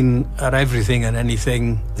complain at everything and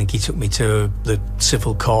anything. I think he took me to the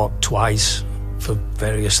civil court twice for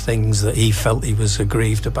various things that he felt he was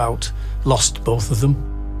aggrieved about. Lost both of them.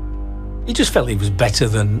 He just felt he was better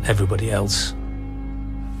than everybody else.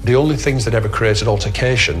 The only things that ever created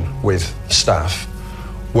altercation with staff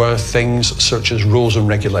were things such as rules and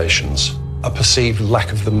regulations. a perceived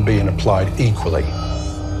lack of them being applied equally.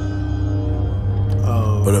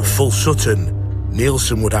 But at Full Sutton,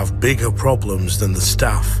 Nielsen would have bigger problems than the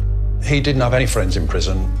staff. He didn't have any friends in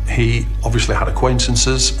prison. He obviously had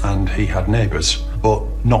acquaintances and he had neighbours, but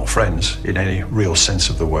not friends in any real sense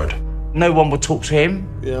of the word. No one would talk to him.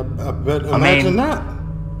 Yeah, I bet. Imagine that.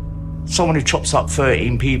 Someone who chops up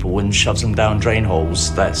 13 people and shoves them down drain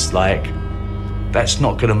holes, that's not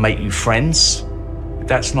going to make you friends.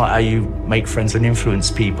 That's not how you make friends and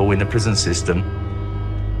influence people in the prison system.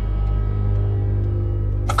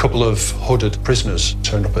 A couple of hooded prisoners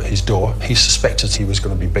turned up at his door. He suspected he was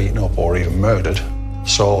going to be beaten up or even murdered.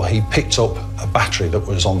 So he picked up a battery that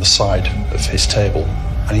was on the side of his table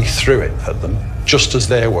and he threw it at them just as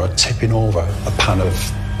they were tipping over a pan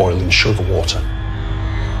of boiling sugar water.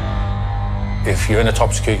 If you're in a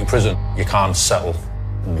top security prison, you can't settle.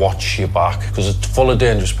 Watch your back, because it's full of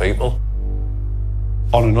dangerous people.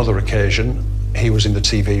 On another occasion, he was in the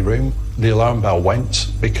TV room. The alarm bell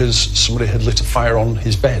went because somebody had lit a fire on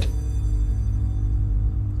his bed.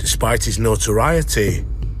 Despite his notoriety,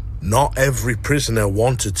 not every prisoner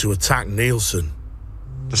wanted to attack Nielsen.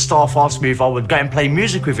 The staff asked me if I would go and play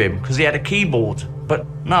music with him because he had a keyboard. But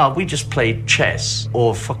no, we just played chess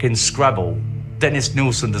or fucking Scrabble. Dennis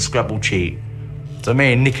Nielsen, the Scrabble cheat. So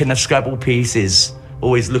me nicking the Scrabble pieces,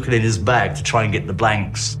 always looking in his bag to try and get the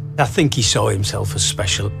blanks. I think he saw himself as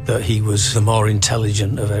special, that he was the more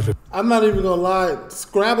intelligent of everybody. I'm not even gonna lie,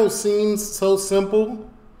 Scrabble seems so simple.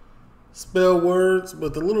 Spell words,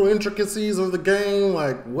 but the little intricacies of the game,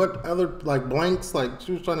 like what other, like blanks, like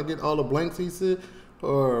she was trying to get all the blanks he said,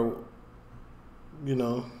 or, you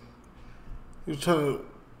know, he was trying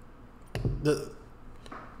to,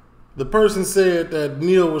 the person said that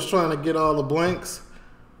Neil was trying to get all the blanks,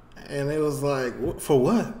 and it was like, for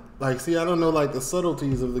what? Like, see, I don't know, like, the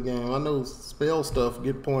subtleties of the game. I know spell stuff,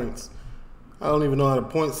 get points. I don't even know how the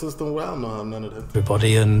point system, well, I don't know how none of that.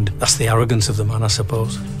 Everybody, and that's the arrogance of the man, I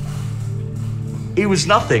suppose. He was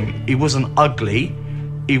nothing. He wasn't ugly.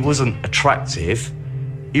 He wasn't attractive.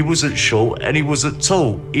 He wasn't short, and he wasn't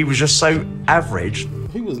tall. He was just so average.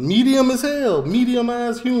 He was medium as hell,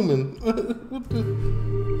 medium-sized human.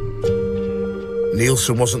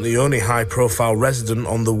 Nielsen wasn't the only high-profile resident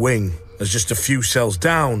on the wing, as just a few cells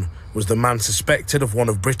down was the man suspected of one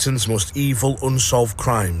of Britain's most evil unsolved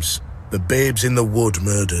crimes, the Babes in the Wood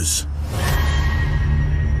murders.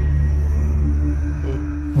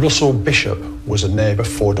 Russell Bishop was a neighbour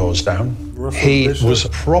 4 doors down. He was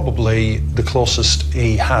probably the closest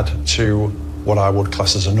he had to what I would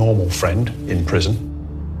class as a normal friend in prison.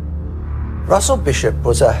 Russell Bishop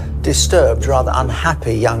was a disturbed, rather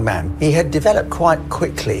unhappy young man. He had developed quite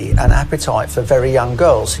quickly an appetite for very young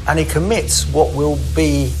girls, and he commits what will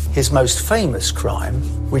be his most famous crime,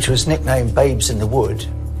 which was nicknamed Babes in the Wood,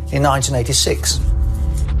 in 1986.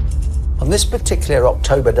 On this particular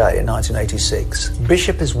October day in 1986,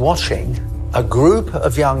 Bishop is watching a group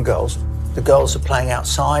of young girls. The girls are playing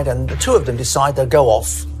outside, and the two of them decide they'll go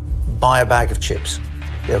off, buy a bag of chips.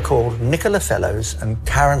 They're called Nicola Fellows and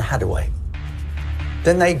Karen Hadaway.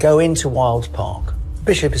 Then they go into Wild Park.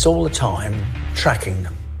 Bishop is all the time tracking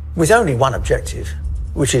them, with only one objective,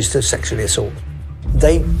 which is to sexually assault.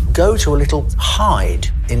 They go to a little hide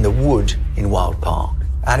in the wood in Wild Park,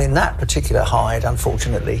 and in that particular hide,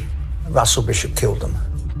 unfortunately, Russell Bishop killed them.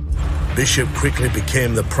 Bishop quickly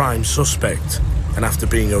became the prime suspect, and after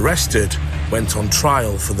being arrested, went on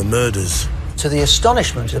trial for the murders. To the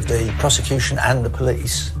astonishment of the prosecution and the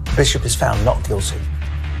police, Bishop is found not guilty.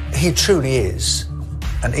 He truly is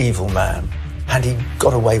an evil man, and he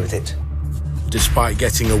got away with it. Despite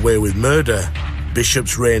getting away with murder,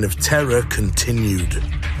 Bishop's reign of terror continued.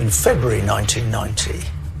 In February 1990,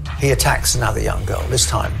 he attacks another young girl, this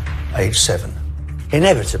time age 7.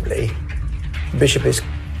 Inevitably, Bishop is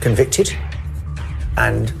convicted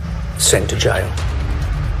and sent to jail.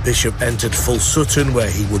 Bishop entered Full Sutton, where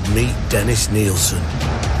he would meet Dennis Nielsen.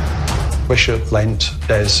 Bishop lent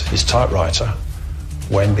Des his typewriter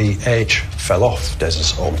when the edge fell off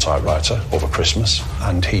Des's own typewriter over Christmas,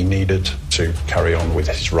 and he needed to carry on with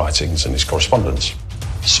his writings and his correspondence.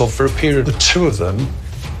 So for a period, the two of them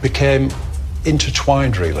became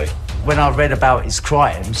intertwined, really. When I read about his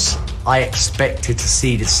crimes, I expected to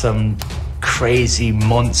see some crazy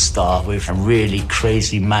monster with really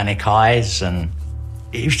crazy manic eyes, and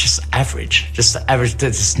it was just average. Just average.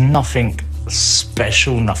 There's nothing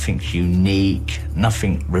special, nothing unique,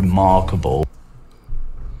 nothing remarkable.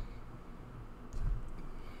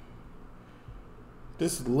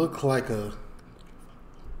 This looked like a...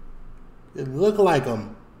 It looked like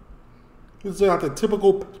him. This is like the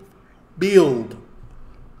typical build.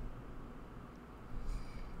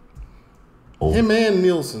 Him and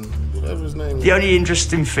Nielsen, whatever his name is. The only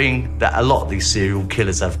interesting thing that a lot of these serial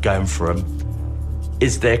killers have going for them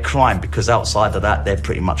is their crime, because outside of that, they're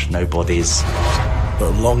pretty much nobodies.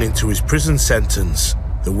 But long into his prison sentence,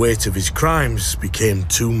 the weight of his crimes became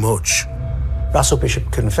too much. Russell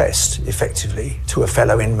Bishop confessed, effectively, to a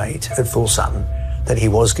fellow inmate at Full Sutton that he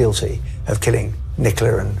was guilty of killing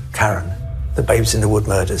Nicola and Karen, the Babes in the Wood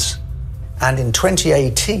murders. And in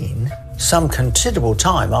 2018, some considerable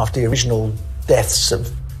time after the original deaths of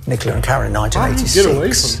Nicola and Karen in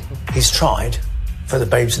 1986, he's tried for the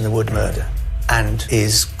Babes in the Wood murder and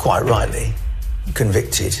is, quite rightly,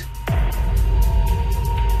 convicted.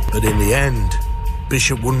 But in the end,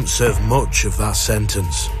 Bishop wouldn't serve much of that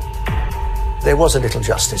sentence. There was a little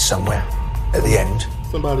justice somewhere at the end.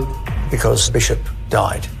 Somebody. Because Bishop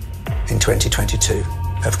died in 2022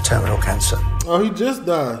 of terminal cancer. Oh, he just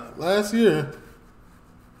died last year.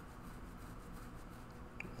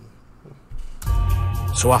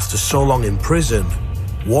 So after so long in prison,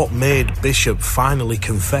 what made Bishop finally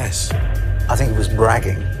confess? I think it was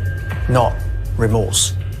bragging, not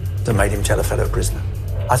remorse, that made him tell a fellow prisoner.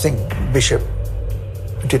 I think Bishop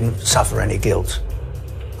didn't suffer any guilt.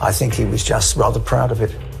 I think he was just rather proud of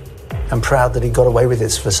it, and proud that he got away with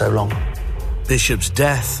this for so long. Bishop's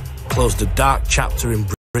death closed a dark chapter in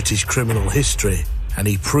British criminal history, and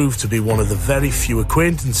he proved to be one of the very few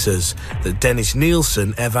acquaintances that Dennis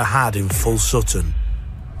Nielsen ever had in Full Sutton.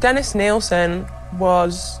 Dennis Nielsen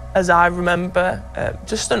was, as I remember,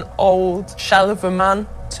 just an old shell of a man,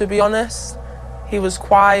 to be honest. He was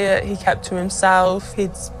quiet, he kept to himself,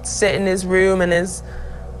 he'd sit in his room in his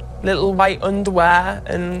little white underwear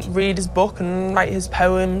and read his book and write his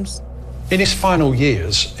poems. In his final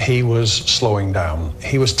years, he was slowing down.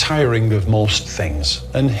 He was tiring of most things,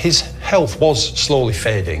 and his health was slowly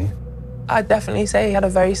fading. I'd definitely say he had a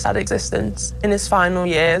very sad existence in his final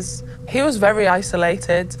years. He was very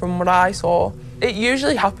isolated from what I saw. It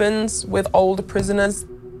usually happens with older prisoners.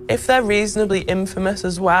 If they're reasonably infamous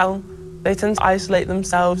as well, they tend to isolate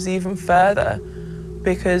themselves even further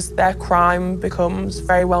because their crime becomes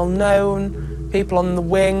very well known. People on the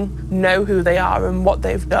wing know who they are and what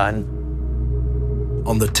they've done.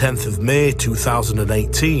 On the 10th of May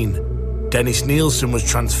 2018, Dennis Nielsen was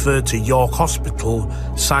transferred to York Hospital,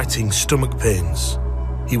 citing stomach pains.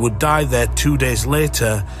 He would die there 2 days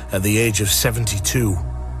later at the age of 72.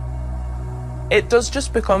 It does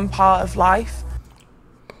just become part of life.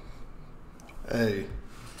 Hey.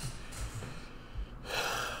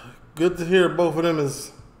 Good to hear both of them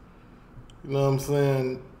is, you know what I'm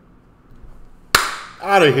saying,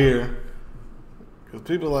 out of here. Because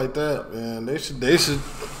people like that, man, they should,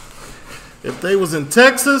 if they was in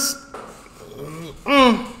Texas,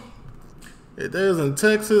 if they was in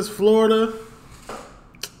Texas, Florida,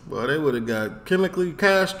 well, they would have got chemically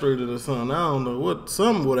castrated or something. I don't know what,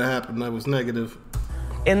 something would have happened that was negative.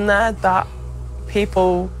 In there, that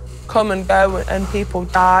people come and go and people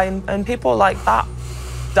die, and people like that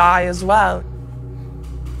die as well.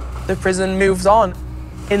 The prison moves on.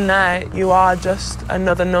 In there, you are just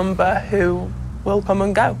another number who will come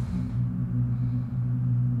and go.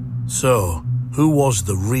 So, who was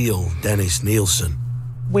the real Dennis Nielsen?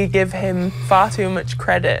 We give him far too much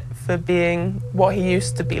credit for being what he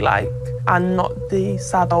used to be like, and not the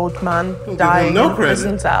sad old man dying in a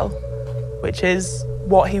prison cell, which is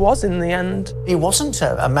what he was in the end. He wasn't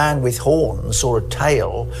a man with horns or a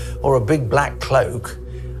tail or a big black cloak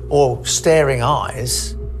or staring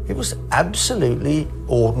eyes. He was absolutely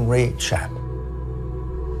ordinary chap.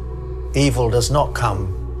 Evil does not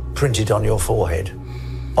come printed on your forehead.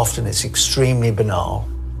 Often it's extremely banal.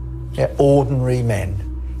 They're ordinary men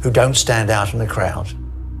who don't stand out in the crowd.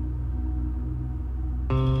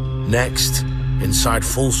 Next, inside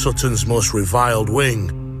Full Sutton's most reviled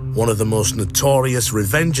wing, one of the most notorious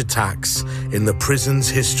revenge attacks in the prison's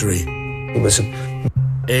history. It was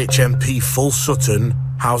HMP Full Sutton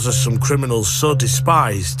houses some criminals so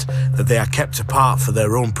despised that they are kept apart for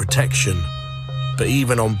their own protection. But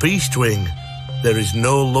even on Beast Wing, there is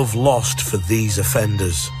no love lost for these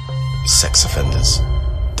offenders. Sex offenders,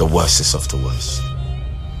 the worstest of the worst.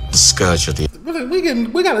 The scourge of the...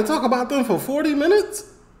 We got to talk about them for 40 minutes?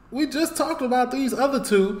 We just talked about these other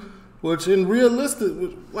two, which in realistic,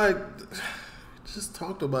 like, just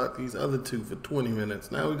talked about these other two for 20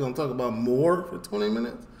 minutes. Now we're going to talk about more for 20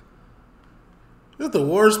 minutes? That's the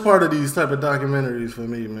worst part of these type of documentaries for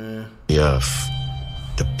me, man. The earth,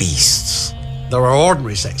 the beasts. There are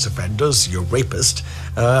ordinary sex offenders, your rapist,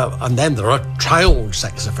 and then there are child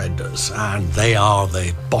sex offenders, and they are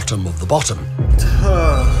the bottom of the bottom.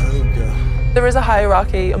 There is a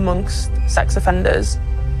hierarchy amongst sex offenders.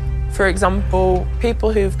 For example,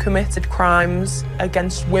 people who've committed crimes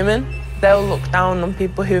against women, they'll look down on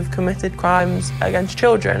people who've committed crimes against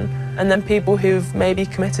children. And then people who've maybe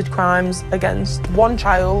committed crimes against one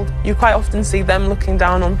child, you quite often see them looking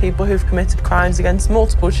down on people who've committed crimes against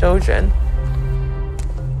multiple children.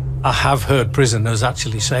 I have heard prisoners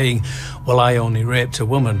actually saying, well, I only raped a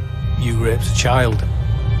woman, you raped a child.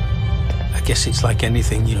 I guess it's like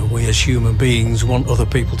anything, you know, we as human beings want other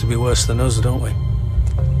people to be worse than us, don't we?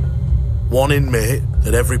 One inmate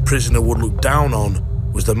that every prisoner would look down on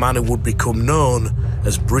was the man who would become known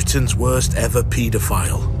as Britain's worst ever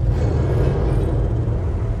paedophile.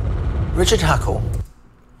 Richard Huckle.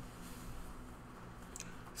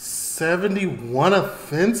 71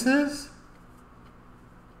 offences?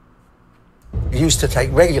 He used to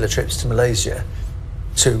take regular trips to Malaysia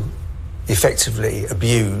to effectively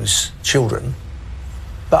abuse children,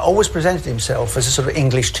 but always presented himself as a sort of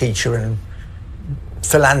English teacher and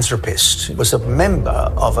philanthropist. He was a member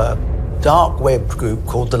of a dark web group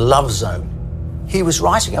called the Love Zone. He was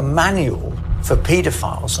writing a manual for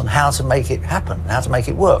paedophiles on how to make it happen, how to make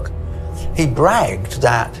it work. He bragged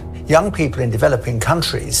that young people in developing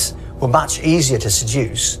countries were much easier to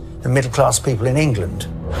seduce than middle-class people in England.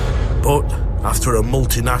 But after a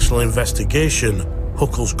multinational investigation,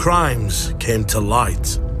 Huckle's crimes came to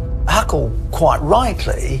light. Huckle, quite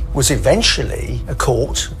rightly, was eventually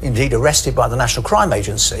caught, indeed arrested by the National Crime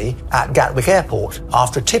Agency at Gatwick Airport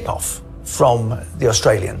after a tip-off from the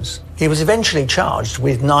Australians. He was eventually charged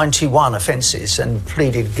with 91 offences and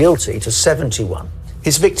pleaded guilty to 71.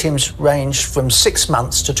 His victims ranged from 6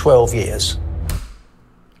 months to 12 years.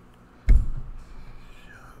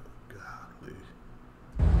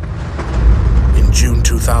 In June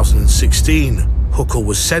 2016, Huckle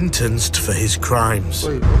was sentenced for his crimes.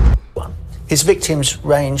 His victims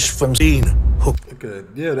ranged from... Okay,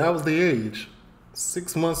 yeah, that was the age.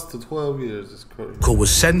 6 months to 12 years is crazy. Huckle was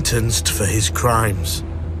sentenced for his crimes.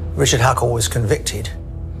 Richard Huckle was convicted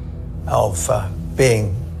of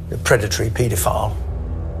being a predatory paedophile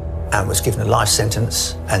and was given a life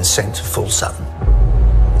sentence and sent to Full Sutton.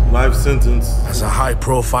 Life sentence. As a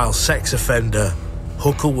high-profile sex offender,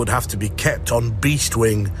 Huckle would have to be kept on beast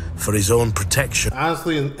wing for his own protection.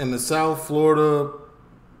 Honestly, in the South, Florida,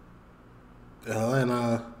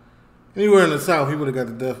 and anywhere in the South, he would have got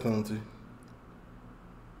the death penalty.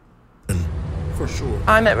 For sure.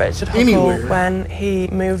 I met Richard Huckle when he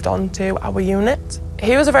moved on to our unit.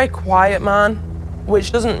 He was a very quiet man,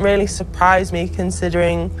 which doesn't really surprise me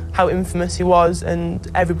considering how infamous he was and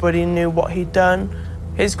everybody knew what he'd done.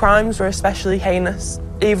 His crimes were especially heinous,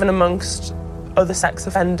 even amongst other sex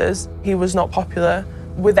offenders. He was not popular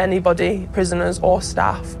with anybody, prisoners or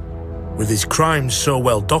staff. With his crimes so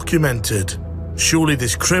well documented, surely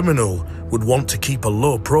this criminal would want to keep a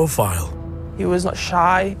low profile. He was not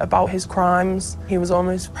shy about his crimes. He was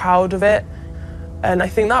almost proud of it. And I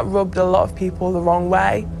think that rubbed a lot of people the wrong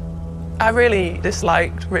way. I really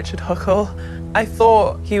disliked Richard Huckle. I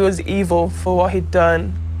thought he was evil for what he'd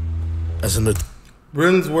done. As an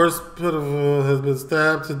Britain's worst pedophile has been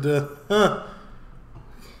stabbed to death. Huh.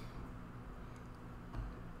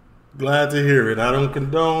 Glad to hear it. I don't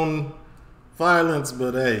condone violence,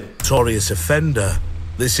 but hey. Notorious offender,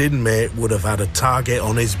 this inmate would have had a target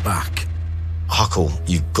on his back. Huckle,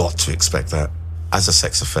 you've got to expect that. As a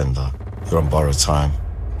sex offender, you're on borrowed time.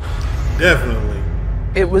 Definitely.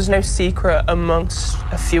 It was no secret amongst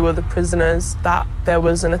a few of the prisoners that there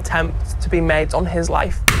was an attempt to be made on his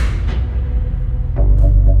life.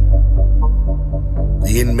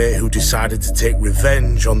 The inmate who decided to take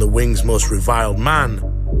revenge on the wing's most reviled man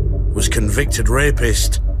was convicted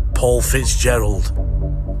rapist Paul Fitzgerald.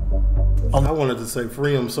 I wanted to say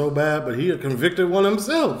free him so bad, but he had convicted one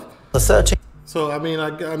himself. The 13th. So I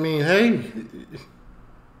mean, hey,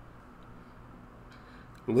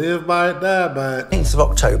 live by it, die by it. 18th of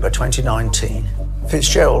October 2019,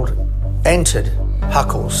 Fitzgerald entered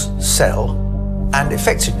Huckle's cell and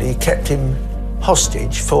effectively kept him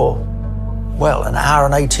hostage for, well, an hour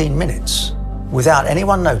and 18 minutes without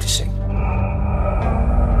anyone noticing.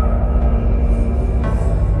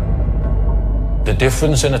 The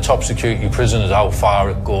difference in a top security prison is how far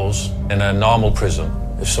it goes. In a normal prison,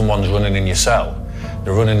 if someone's running in your cell,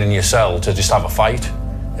 they're running in your cell to just have a fight.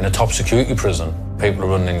 In a top security prison, people are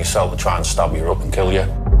running in your cell to try and stab you up and kill you.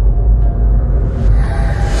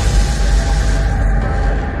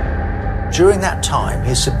 During that time,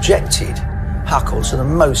 he subjected Huckle to the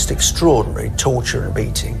most extraordinary torture and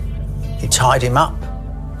beating. He tied him up,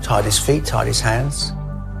 tied his feet, tied his hands,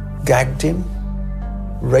 gagged him,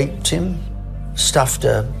 raped him, stuffed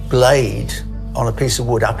a blade on a piece of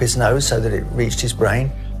wood up his nose so that it reached his brain,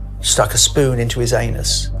 stuck a spoon into his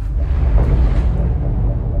anus.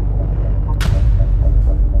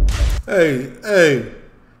 Hey.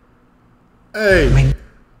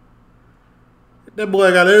 That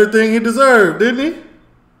boy got everything he deserved, didn't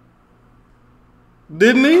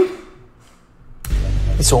he?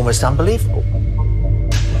 It's almost unbelievable.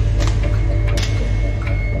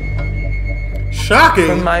 Shocking.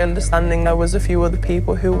 From my understanding, there was a few other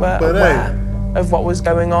people who were aware of what was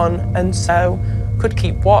going on, and so could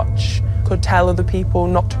keep watch, could tell other people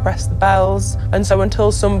not to press the bells. And so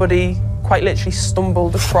until somebody quite literally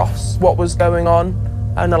stumbled across what was going on,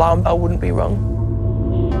 an alarm bell wouldn't be rung.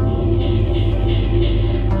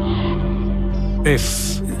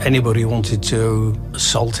 If anybody wanted to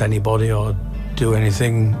assault anybody or do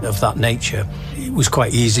anything of that nature, it was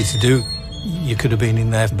quite easy to do. You could have been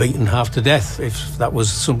in there beaten half to death if that was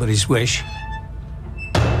somebody's wish.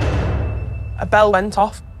 A bell went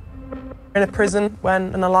off. In a prison,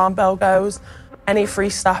 when an alarm bell goes, any free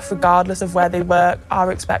staff, regardless of where they work,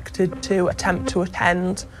 are expected to attempt to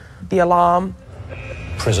attend the alarm.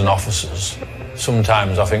 Prison officers,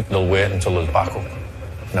 sometimes I think they'll wait until there's backup.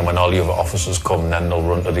 And then when all the other officers come, then they'll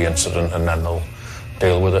run to the incident and then they'll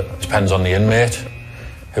deal with it. It depends on the inmate,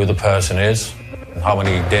 who the person is, and how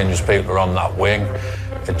many dangerous people are on that wing.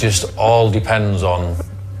 It just all depends on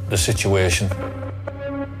the situation.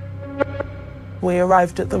 We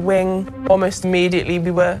arrived at the wing. Almost immediately we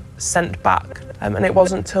were sent back, and it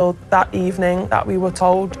wasn't until that evening that we were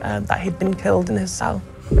told that he'd been killed in his cell.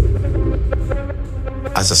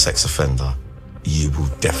 As a sex offender, you will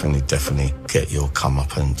definitely get your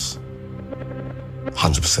comeuppance.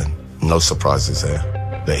 100%. No surprises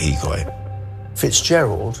there that he got it.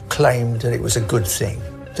 Fitzgerald claimed that it was a good thing,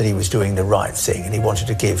 that he was doing the right thing, and he wanted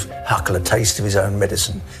to give Huckle a taste of his own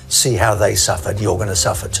medicine. See how they suffered, you're going to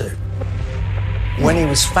suffer too. When he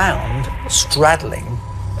was found straddling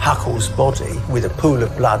Huckle's body with a pool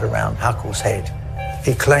of blood around Huckle's head,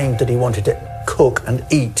 he claimed that he wanted to cook and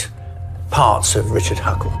eat parts of Richard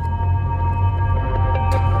Huckle.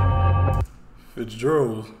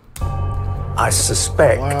 Fitzgerald. I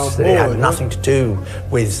suspect that it had nothing to do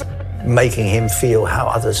with making him feel how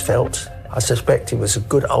others felt. I suspect it was a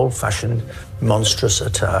good old-fashioned monstrous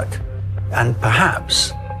attack. And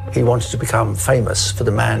perhaps he wanted to become famous for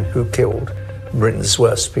the man who killed Britain's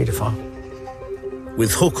worst paedophile.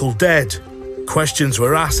 With Huckle dead, questions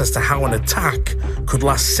were asked as to how an attack could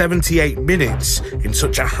last 78 minutes in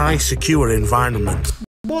such a high secure environment.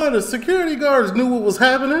 Boy, the security guards knew what was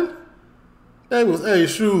happening. They was, hey,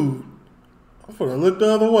 shoot, I'm finna look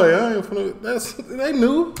the other way. I ain't finna, they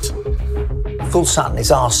knew. Full Sutton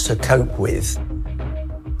is asked to cope with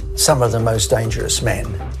some of the most dangerous men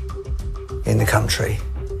in the country,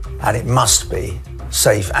 and it must be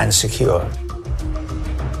safe and secure.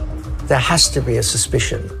 There has to be a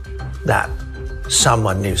suspicion that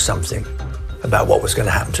someone knew something about what was going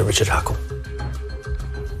to happen to Richard Huckle.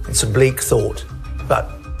 It's a bleak thought, but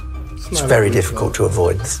it's very difficult to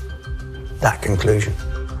avoid that conclusion.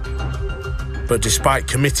 But despite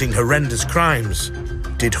committing horrendous crimes,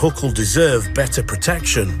 did Huckle deserve better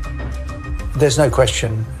protection? There's no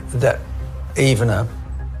question that even a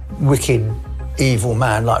wicked, evil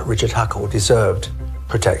man like Richard Huckle deserved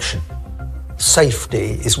protection.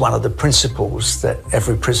 Safety is one of the principles that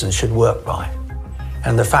every prison should work by.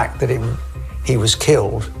 And the fact that he was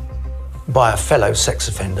killed by a fellow sex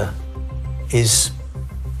offender is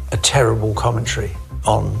a terrible commentary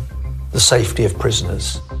on the safety of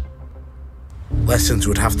prisoners. Lessons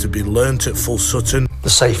would have to be learnt at Full Sutton.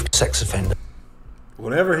 The safe sex offender.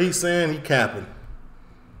 Whatever he's saying, he capping.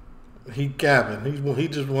 He capping. He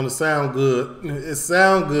just want to sound good. It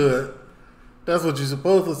sound good. That's what you're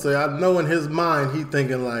supposed to say. I know in his mind he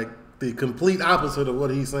thinking like the complete opposite of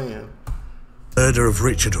what he's saying. Murder of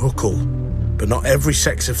Richard Huckle, but not every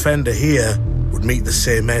sex offender here would meet the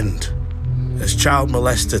same end. As child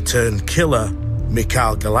molester turned killer,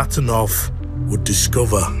 Mikhail Galatinov would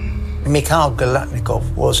discover. Mikhail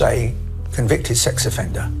Galatnikov was a convicted sex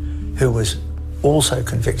offender who was also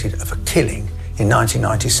convicted of a killing in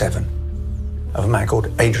 1997 of a man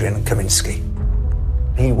called Adrian Kaminsky.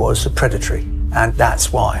 He was predatory, and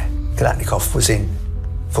that's why Galatnikov was in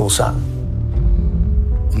Full Sutton.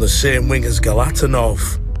 On the same wing as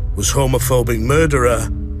Galatinov was homophobic murderer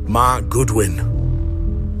Mark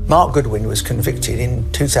Goodwin. Mark Goodwin was convicted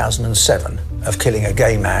in 2007 of killing a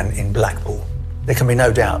gay man in Blackpool. There can be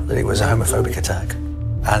no doubt that it was a homophobic attack.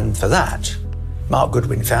 And for that, Mark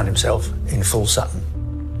Goodwin found himself in Full Sutton,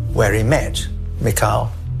 where he met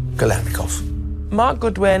Mikhail Galatnikov. Mark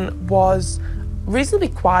Goodwin was reasonably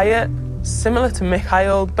quiet, similar to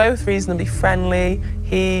Mikhail, both reasonably friendly.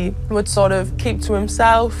 He would sort of keep to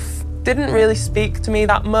himself, didn't really speak to me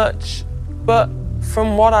that much, but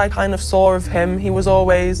from what I kind of saw of him, he was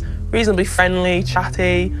always reasonably friendly,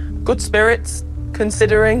 chatty, good spirits,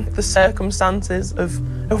 considering the circumstances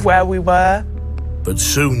of where we were. But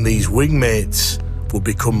soon these wingmates would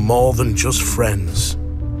become more than just friends.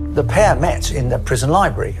 The pair met in the prison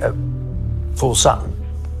library at Full Sutton,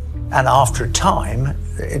 and after a time,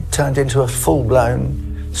 it turned into a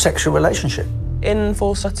full-blown sexual relationship. In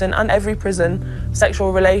Full Sutton and every prison,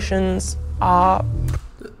 sexual relations are...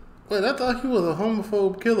 Wait, I thought he was a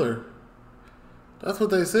homophobe killer. That's what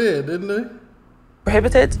they said, didn't they?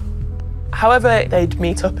 ...prohibited. However, they'd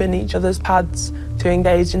meet up in each other's pads to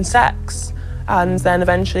engage in sex, and then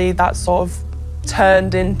eventually that sort of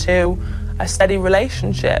turned into a steady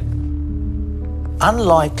relationship.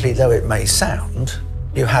 Unlikely though it may sound,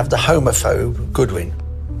 you have the homophobe Goodwin,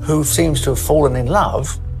 who seems to have fallen in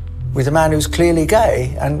love with a man who's clearly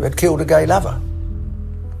gay and had killed a gay lover.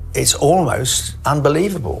 It's almost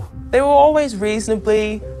unbelievable. They were always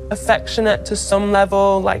reasonably affectionate to some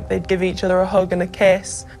level, like they'd give each other a hug and a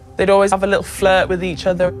kiss. They'd always have a little flirt with each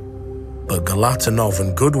other. But Galatinov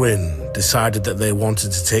and Goodwin decided that they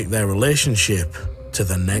wanted to take their relationship to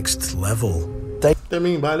the next level. What do you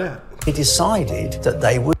mean by that? They decided that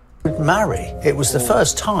they would marry. It was the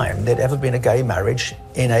first time there'd ever been a gay marriage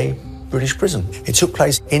in a British prison. It took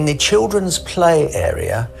place in the children's play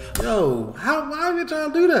area. Yo, why would y'all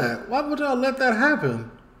do that? Why would y'all let that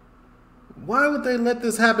happen? Why would they let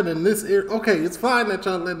this happen in this area? Okay, it's fine that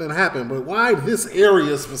y'all letting it happen, but why this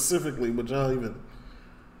area specifically would y'all even...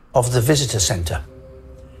 Of the visitor centre.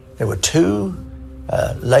 There were 2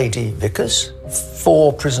 lady vicars,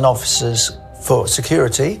 4 prison officers for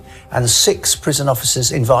security, and 6 prison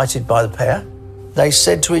officers invited by the pair. They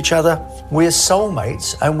said to each other, "We're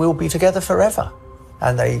soulmates and we'll be together forever."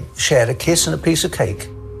 And they shared a kiss and a piece of cake.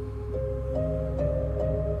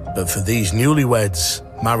 But for these newlyweds,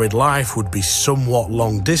 married life would be somewhat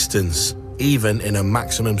long distance, even in a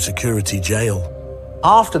maximum security jail.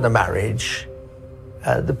 After the marriage,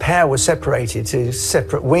 the pair were separated to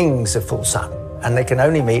separate wings of Full Sutton, and they can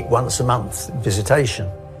only meet once a month visitation,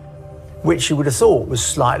 which you would have thought was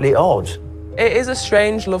slightly odd. It is a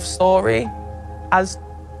strange love story, as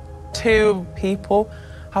 2 people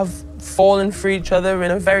have fallen for each other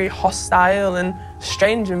in a very hostile and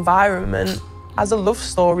strange environment. As a love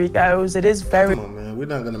story goes, it is very... Come on, man. We're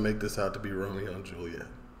not going to make this out to be Romeo and Juliet.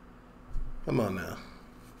 Come on now.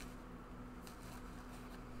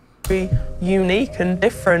 Very unique and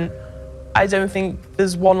different. I don't think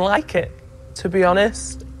there's one like it, to be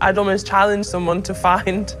honest. I'd almost challenge someone to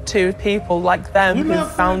find 2 people like them who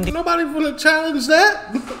found... Nobody will challenge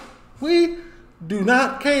that. We do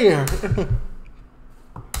not care.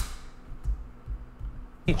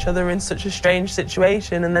 each other in such a strange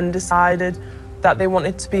situation and then decided that they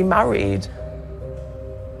wanted to be married.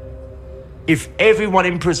 If everyone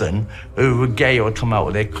in prison who were gay would come out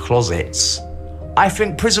of their closets, I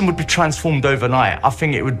think prison would be transformed overnight. I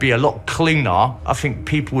think it would be a lot cleaner. I think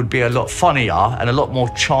people would be a lot funnier and a lot more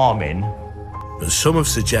charming. But some have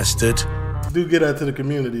suggested... Do get out to the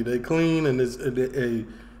community. They clean and it's a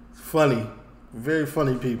funny, very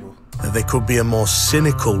funny people. That there could be a more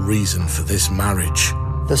cynical reason for this marriage.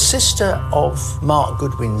 The sister of Mark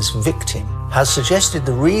Goodwin's victim has suggested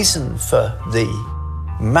the reason for the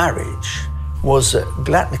marriage was that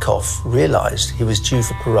Glatnikov realised he was due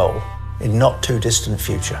for parole in not too distant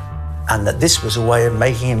future, and that this was a way of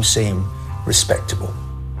making him seem respectable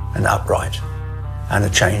and upright and a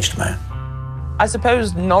changed man. I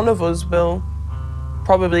suppose none of us will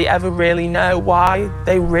probably ever really know why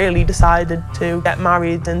they really decided to get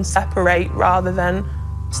married and separate rather than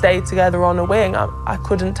stay together on a wing. I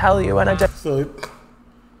couldn't tell you, and I don't... So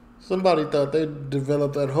somebody thought they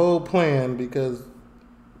developed that whole plan because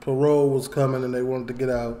parole was coming and they wanted to get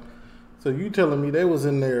out. So you telling me they was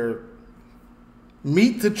in there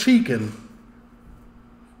meat to cheeking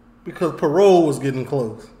because parole was getting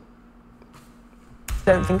close? I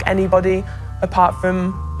don't think anybody apart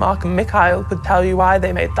from Mark and Mikhail could tell you why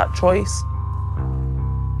they made that choice.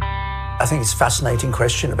 I think it's a fascinating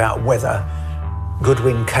question about whether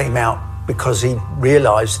Goodwin came out because he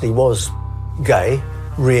realised he was gay,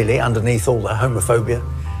 really, underneath all the homophobia,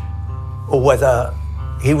 or whether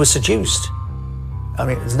he was seduced. I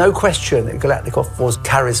mean, there's no question that Glatnikov was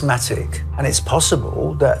charismatic, and it's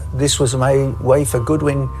possible that this was a way for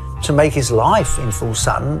Goodwin to make his life in Full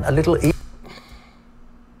Sutton a little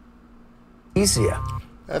easier.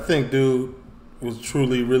 I think dude was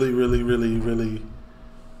truly, really,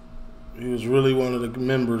 he was really one of the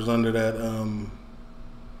members under that,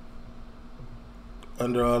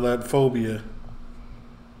 under all that phobia.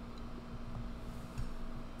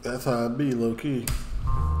 That's how it be, low key.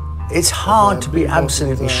 It's hard to be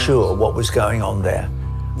absolutely sure what was going on there.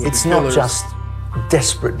 It's not just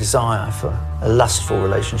desperate desire for a lustful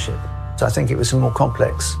relationship. So I think it was a more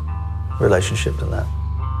complex relationship than that.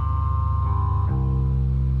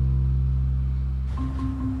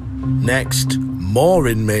 Next, more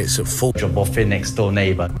inmates at Full... Job off in next door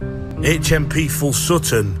neighbour. HMP Full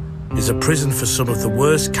Sutton is a prison for some of the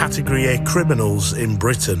worst Category A criminals in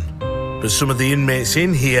Britain. But some of the inmates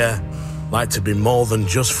in here like to be more than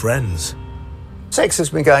just friends. Sex has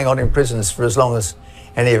been going on in prisons for as long as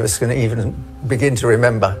any of us can even begin to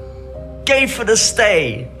remember. Gay for the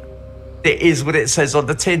stay. It is what it says on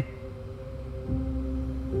the tin.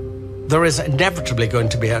 There is inevitably going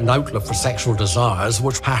to be an outlet for sexual desires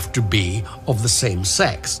which have to be of the same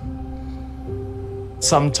sex.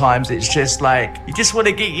 Sometimes it's just like, you just want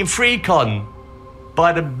to get your freak on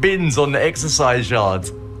by the bins on the exercise yard.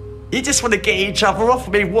 You just want to get each other off.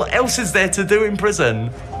 I mean, what else is there to do in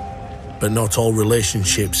prison? But not all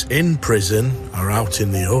relationships in prison are out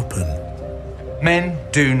in the open. Men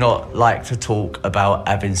do not like to talk about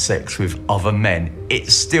having sex with other men.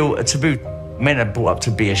 It's still a taboo. Men are brought up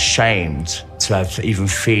to be ashamed to have even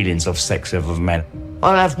feelings of sex with other men.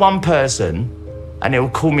 I'll have one person and he'll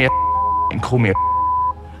call me a and call me a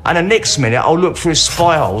and the next minute I'll look through his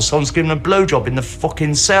spy hole, someone's giving him a blowjob in the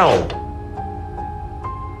fucking cell.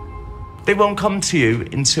 They won't come to you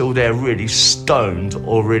until they're really stoned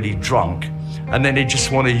or really drunk, and then they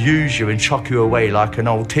just want to use you and chuck you away like an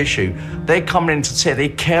old tissue. They're coming in to say they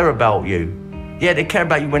care about you. Yeah, they care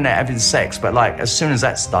about you when they're having sex, but like as soon as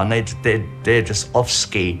that's done, they're just off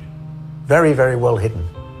ski. Very, very well hidden.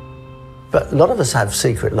 But a lot of us have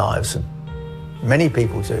secret lives, and many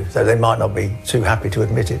people do, though they might not be too happy to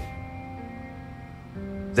admit it.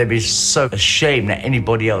 They'd be so ashamed that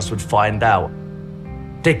anybody else would find out.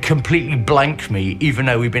 They'd completely blank me, even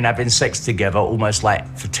though we've been having sex together almost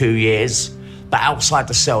like for 2 years. But outside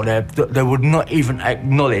the cell, they would not even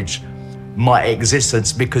acknowledge my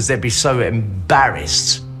existence because they'd be so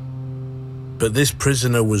embarrassed. But this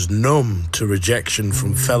prisoner was numb to rejection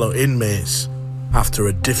from fellow inmates after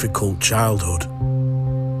a difficult childhood.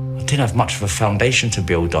 I didn't have much of a foundation to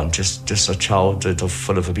build on, just a childhood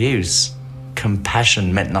full of abuse.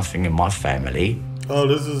 Compassion meant nothing in my family. Oh,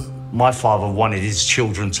 this is... My father wanted his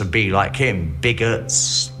children to be like him,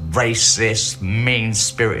 bigots, racist,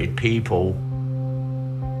 mean-spirited people.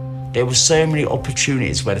 There were so many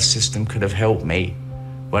opportunities where the system could have helped me,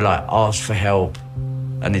 where I asked for help,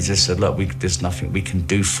 and they just said, look, there's nothing we can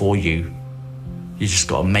do for you. You just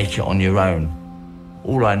got to make it on your own.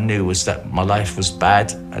 All I knew was that my life was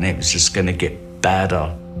bad, and it was just going to get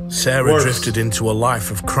badder. Sarah drifted into a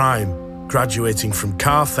life of crime, graduating from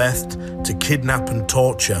car theft to kidnap and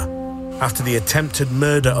torture. After the attempted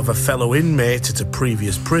murder of a fellow inmate at a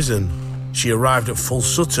previous prison, she arrived at Full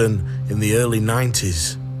Sutton in the early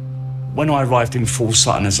 90s. When I arrived in Full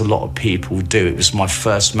Sutton, as a lot of people do, it was my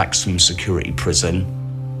first maximum security prison.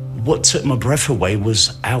 What took my breath away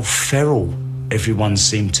was how feral everyone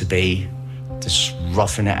seemed to be. Just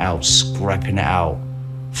roughing it out, scrapping it out,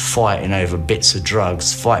 fighting over bits of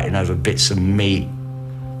drugs, fighting over bits of meat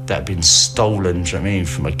that had been stolen, do you know what I mean,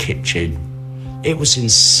 from a kitchen. It was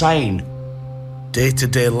insane.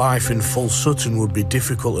 Day-to-day life in Full Sutton would be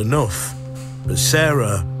difficult enough, but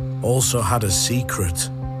Sarah also had a secret.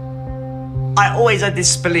 I always had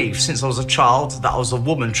this belief since I was a child that I was a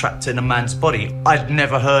woman trapped in a man's body. I'd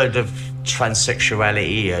never heard of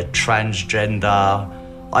transsexuality or transgender.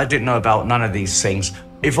 I didn't know about none of these things.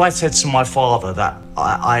 If I said to my father that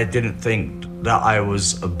I didn't think that I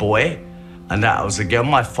was a boy and that I was a girl,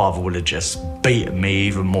 my father would have just beaten me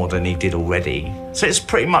even more than he did already. So it's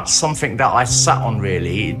pretty much something that I sat on,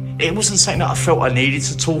 really. It wasn't something that I felt I needed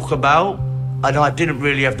to talk about, and I didn't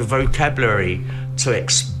really have the vocabulary to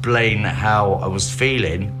explain how I was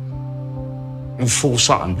feeling. In Full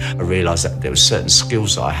Sutton, I realised that there were certain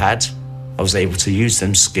skills that I had. I was able to use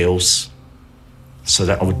them skills so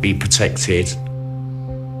that I would be protected.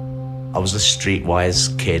 I was a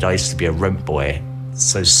streetwise kid. I used to be a rent boy,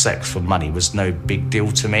 so sex for money was no big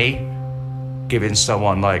deal to me. Giving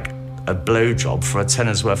someone like a blowjob for a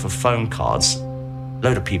tenner's worth of phone cards, a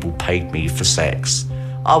load of people paid me for sex.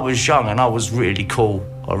 I was young and I was really cool,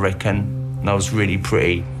 I reckon, and I was really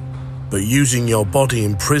pretty. But using your body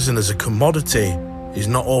in prison as a commodity is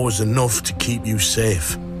not always enough to keep you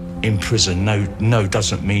safe. In prison, no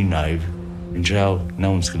doesn't mean no. In jail,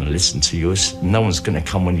 no one's going to listen to you. No one's going to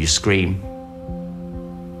come when you scream.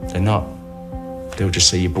 They're not. They'll just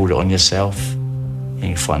say you brought it on yourself. And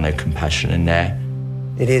you find no compassion in there.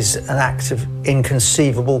 It is an act of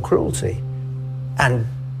inconceivable cruelty and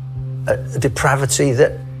a depravity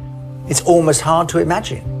that it's almost hard to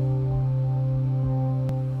imagine.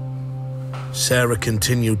 Sarah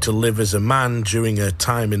continued to live as a man during her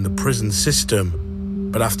time in the prison system,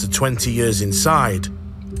 but after 20 years inside,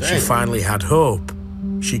 she finally had hope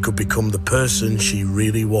she could become the person she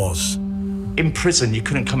really was. In prison, you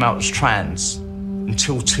couldn't come out as trans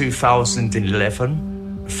until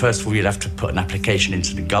 2011. First of all, you'd have to put an application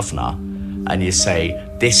into the governor and you say,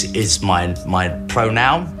 this is my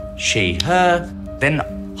pronoun, she, her. Then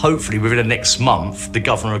hopefully within the next month, the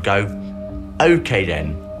governor would go, okay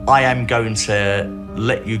then, I am going to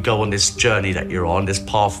let you go on this journey that you're on, this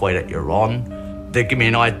pathway that you're on. They give me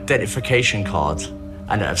an identification card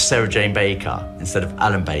and it have Sarah Jane Baker instead of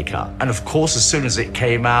Alan Baker. And of course, as soon as it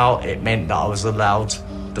came out, it meant that I was allowed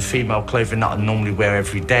the female clothing that I normally wear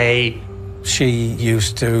every day. She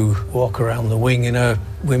used to walk around the wing in her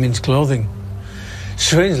women's clothing.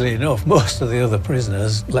 Strangely enough, most of the other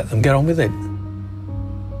prisoners let them get on with it.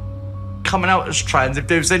 Coming out as trans, if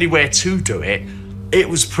there was anywhere to do it, it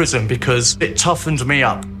was prison because it toughened me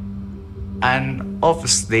up. And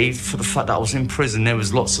obviously, for the fact that I was in prison, there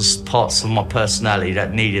was lots of parts of my personality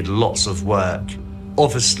that needed lots of work.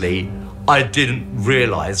 Obviously, I didn't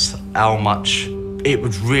realise how much it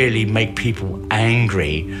would really make people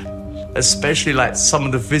angry, especially like some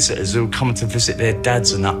of the visitors who would come to visit their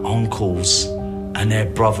dads and their uncles and their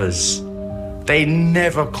brothers. They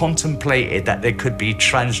never contemplated that there could be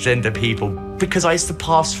transgender people because I used to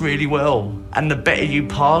pass really well. And the better you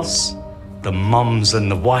pass, the mums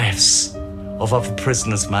and the wives of other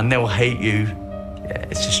prisoners, man, they'll hate you. Yeah,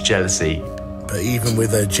 it's just jealousy. But even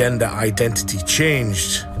with her gender identity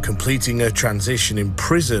changed, completing her transition in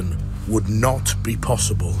prison would not be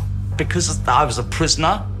possible. Because I was a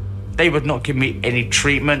prisoner, they would not give me any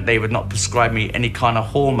treatment, they would not prescribe me any kind of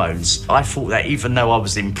hormones. I thought that even though I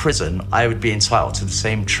was in prison, I would be entitled to the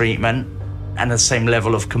same treatment and the same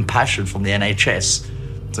level of compassion from the NHS.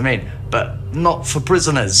 But not for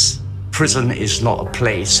prisoners. Prison is not a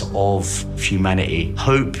place of humanity.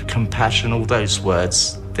 Hope, compassion, all those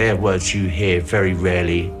words, they're words you hear very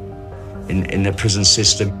rarely in the prison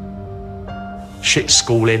system. Shit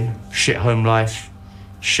schooling, shit home life,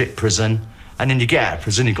 shit prison, and then you get out of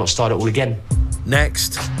prison, you've got to start it all again.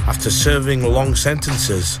 Next, after serving long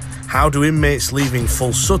sentences, how do inmates leaving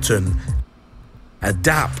Full Sutton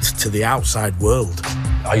adapt to the outside world?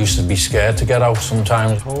 I used to be scared to get out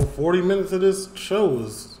sometimes. The whole 40 minutes of this show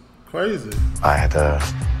was crazy. I had a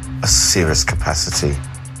serious capacity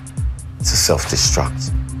to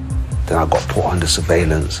self-destruct. Then I got put under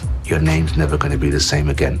surveillance. Your name's never going to be the same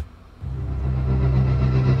again.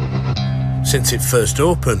 Since it first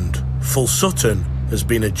opened, Full Sutton has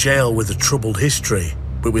been a jail with a troubled history,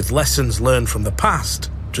 but with lessons learned from the past,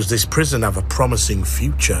 does this prison have a promising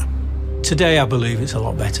future? Today, I believe it's a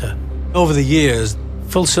lot better. Over the years,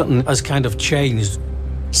 Full Sutton has kind of changed.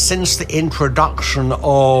 Since the introduction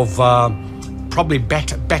of probably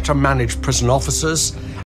better managed prison officers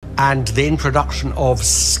and the introduction of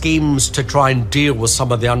schemes to try and deal with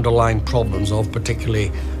some of the underlying problems of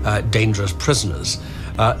particularly dangerous prisoners,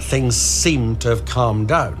 things seem to have calmed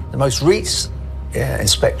down. The most recent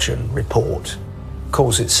inspection report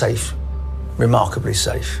calls it safe, remarkably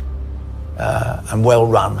safe, and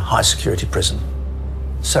well-run, high-security prison.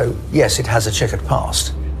 So, yes, it has a checkered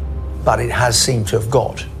past, but it has seemed to have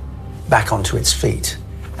got back onto its feet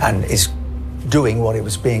and is doing what it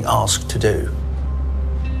was being asked to do.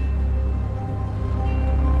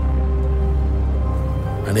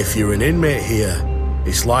 And if you're an inmate here,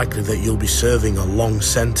 it's likely that you'll be serving a long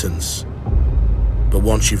sentence. But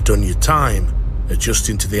once you've done your time,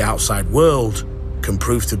 adjusting to the outside world can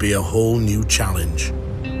prove to be a whole new challenge.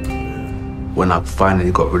 When I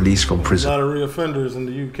finally got released from prison, A lot of reoffenders in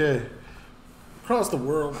the UK. Across the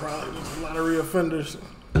world, probably, there's a lot of reoffenders.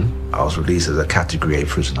 I was released as a Category A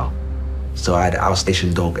prisoner. So I had our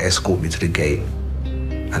station dog escort me to the gate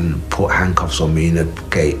and put handcuffs on me in the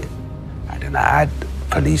gate. And then I had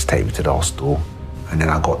police take me to the hospital. And then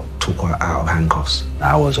I got took out of handcuffs.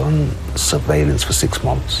 I was on surveillance for 6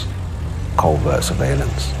 months, covert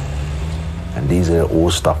surveillance. And these are all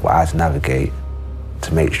stuff that I had to navigate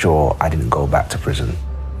to make sure I didn't go back to prison.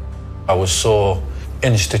 I was so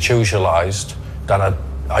institutionalised that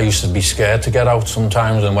I used to be scared to get out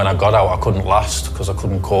sometimes, and when I got out I couldn't last because I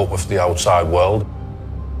couldn't cope with the outside world.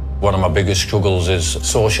 One of my biggest struggles is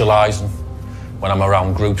socialising. When I'm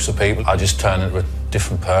around groups of people, I just turn into a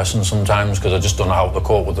different person sometimes because I just don't know how to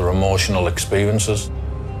cope with their emotional experiences.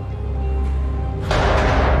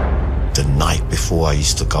 The night before I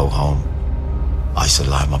used to go home, I used to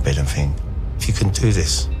lie in my bed and think, if you can do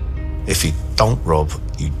this, if you don't rob,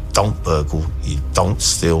 you don't burgle, you don't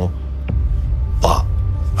steal, but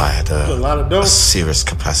I had a serious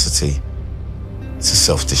capacity to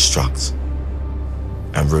self-destruct.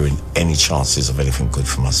 and ruin any chances of anything good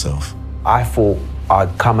for myself. I thought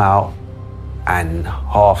I'd come out and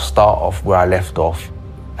half start off where I left off,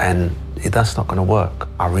 and that's not going to work.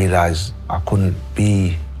 I realised I couldn't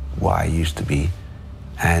be what I used to be,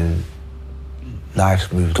 and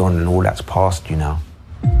life's moved on and all that's past you now.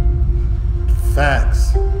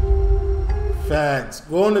 Facts. Facts.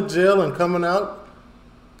 Going to jail and coming out,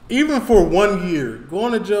 even for 1 year,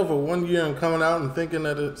 going to jail for 1 year and coming out and thinking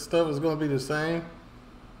that stuff is going to be the same,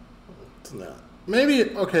 it's not.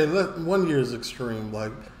 Maybe, okay, 1 year is extreme.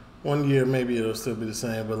 Like, 1 year, maybe it'll still be the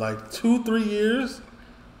same, but like 2-3 years,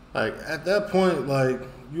 like at that point, like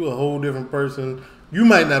you a whole different person. You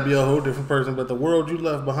might not be a whole different person, but the world you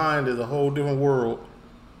left behind is a whole different world.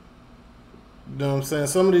 You know what I'm saying?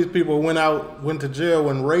 Some of these people went to jail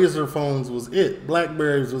when Razor phones was it,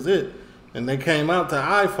 Blackberries was it, and they came out to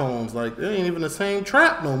iPhones. Like, they ain't even the same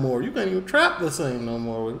trap no more. You can't even trap the same no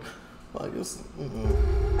more. Like, it's.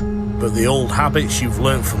 But the old habits you've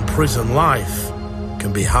learned from prison life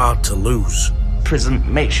can be hard to lose. Prison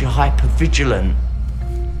makes you hyper vigilant.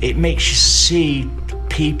 It makes you see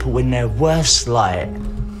people in their worst light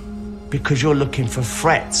because you're looking for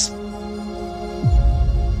threats.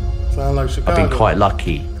 Sound like Chicago. I've been quite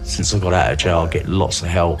lucky since I got out of jail. I get lots of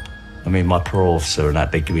help. I mean, my parole officer and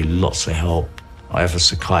that, they give me lots of help. I have a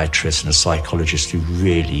psychiatrist and a psychologist who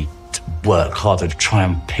really work harder to try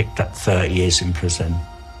and pick that 30 years in prison.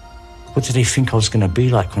 What did they think I was going to be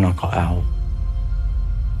like when I got out?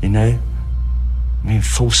 You know? I mean,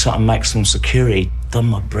 full Sutton maximum security, done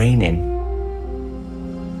my brain in.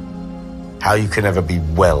 How you can ever be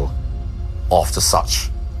well after such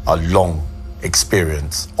a long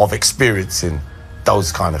experience of experiencing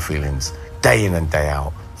those kind of feelings day in and day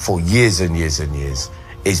out for years and years and years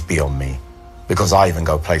is beyond me. Because I even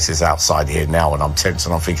go places outside here now and I'm tense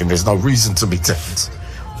and I'm thinking there's no reason to be tense.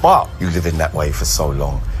 But you live in that way for so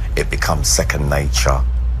long, it becomes second nature.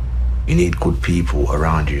 You need good people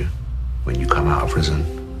around you when you come out of prison.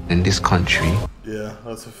 In this country... Yeah,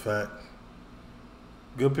 that's a fact.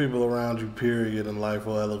 Good people around you, period, in life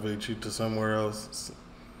will elevate you to somewhere else,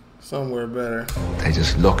 somewhere better. They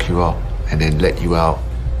just lock you up and then let you out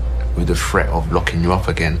with the threat of locking you up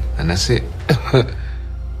again, and that's it.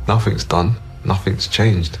 Nothing's done, nothing's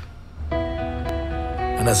changed.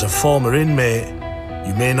 And as a former inmate,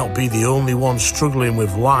 you may not be the only one struggling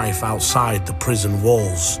with life outside the prison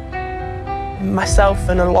walls. Myself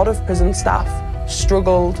and a lot of prison staff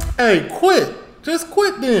struggled. Hey, quit. Just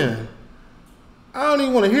quit then. I don't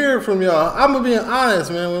even want to hear it from y'all. I'm being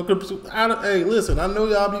honest, man. Hey, listen, I know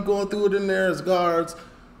y'all be going through it in there as guards,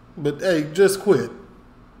 but hey, just quit.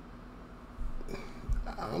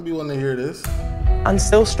 I don't be wanting to hear this. And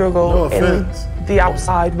still struggle in the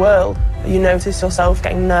outside world. You notice yourself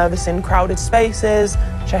getting nervous in crowded spaces,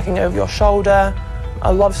 checking over your shoulder.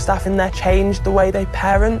 A lot of staff in there changed the way they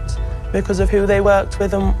parent because of who they worked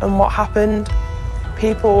with and what happened.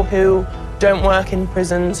 People who don't work in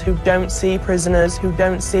prisons, who don't see prisoners, who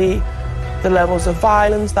don't see the levels of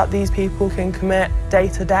violence that these people can commit day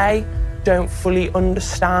to day, don't fully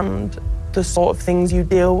understand the sort of things you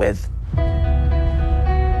deal with.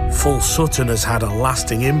 Full Sutton has had a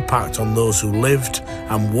lasting impact on those who lived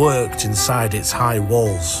and worked inside its high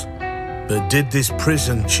walls. But did this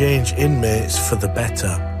prison change inmates for the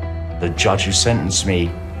better? The judge who sentenced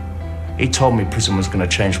me, he told me prison was going to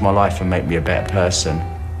change my life and make me a better person.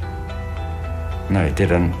 No, it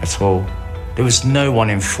didn't at all. There was no one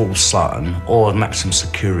in Full Sutton or maximum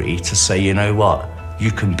security to say, you know what,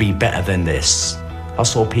 you can be better than this. I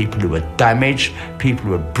saw people who were damaged, people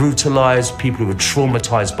who were brutalised, people who were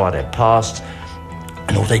traumatised by their past,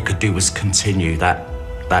 and all they could do was continue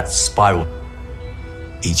that spiral.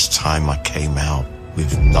 Each time I came out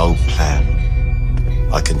with no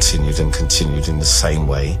plan, I continued and continued in the same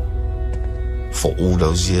way for all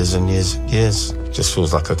those years and years and years. It just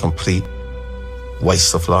feels like a complete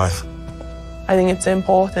waste of life. I think it's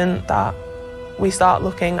important that we start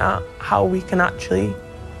looking at how we can actually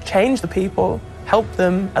change the people, help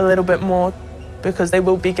them a little bit more, because they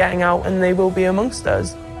will be getting out and they will be amongst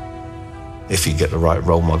us. If you get the right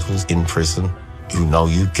role models in prison, who know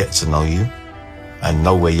you, get to know you, and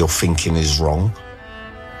know where your thinking is wrong,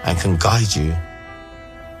 and can guide you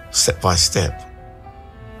step by step,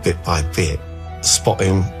 bit by bit,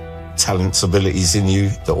 spotting talents, abilities in you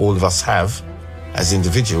that all of us have as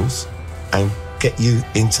individuals, and get you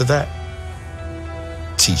into that.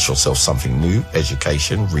 Teach yourself something new,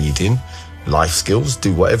 education, reading, life skills,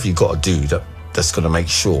 do whatever you got to do that's going to make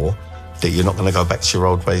sure that you're not going to go back to your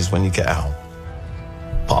old ways when you get out.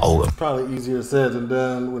 But probably easier said than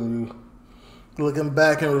done when you looking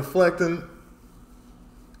back and reflecting.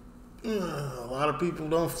 A lot of people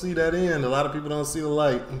don't see that end. A lot of people don't see the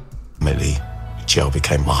light. Ultimately, jail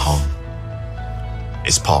became my home.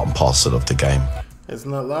 It's part and parcel of the game. It's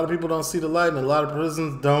not. A lot of people don't see the light, and a lot of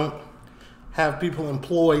prisons don't have people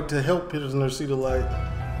employed to help prisoners see the light.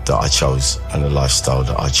 That I chose, and the lifestyle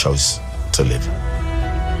that I chose to live.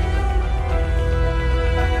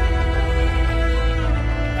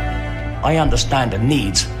 I understand the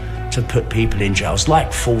need to put people in jails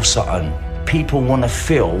like Full Sutton. People want to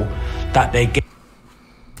feel that they're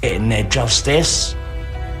getting their justice.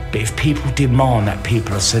 But if people demand that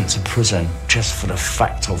people are sent to prison just for the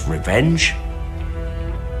fact of revenge,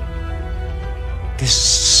 this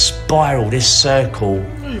spiral, this circle,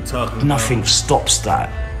 what are you talking nothing about? stops that.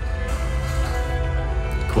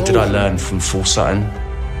 What did I learn from Full Sutton?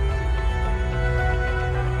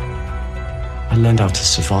 I learned how to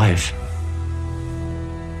survive.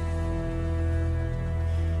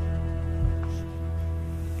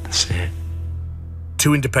 That's it.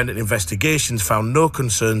 2 independent investigations found no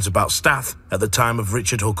concerns about staff at the time of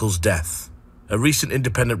Richard Huckle's death. A recent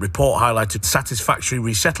independent report highlighted satisfactory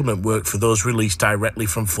resettlement work for those released directly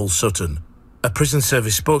from Full Sutton. A prison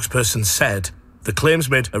service spokesperson said, "The claims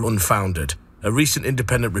made are unfounded." A recent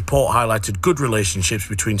independent report highlighted good relationships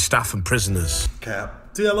between staff and prisoners.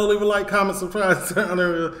 Cap. TLO, leave a like, comment, subscribe.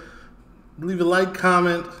 Leave a like,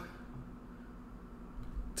 comment.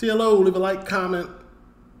 TLO, leave a like, comment.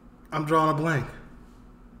 I'm drawing a blank.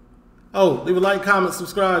 Oh, leave a like, comment,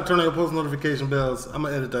 subscribe, turn on your post notification bells. I'm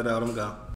going to edit that out. I'm gone.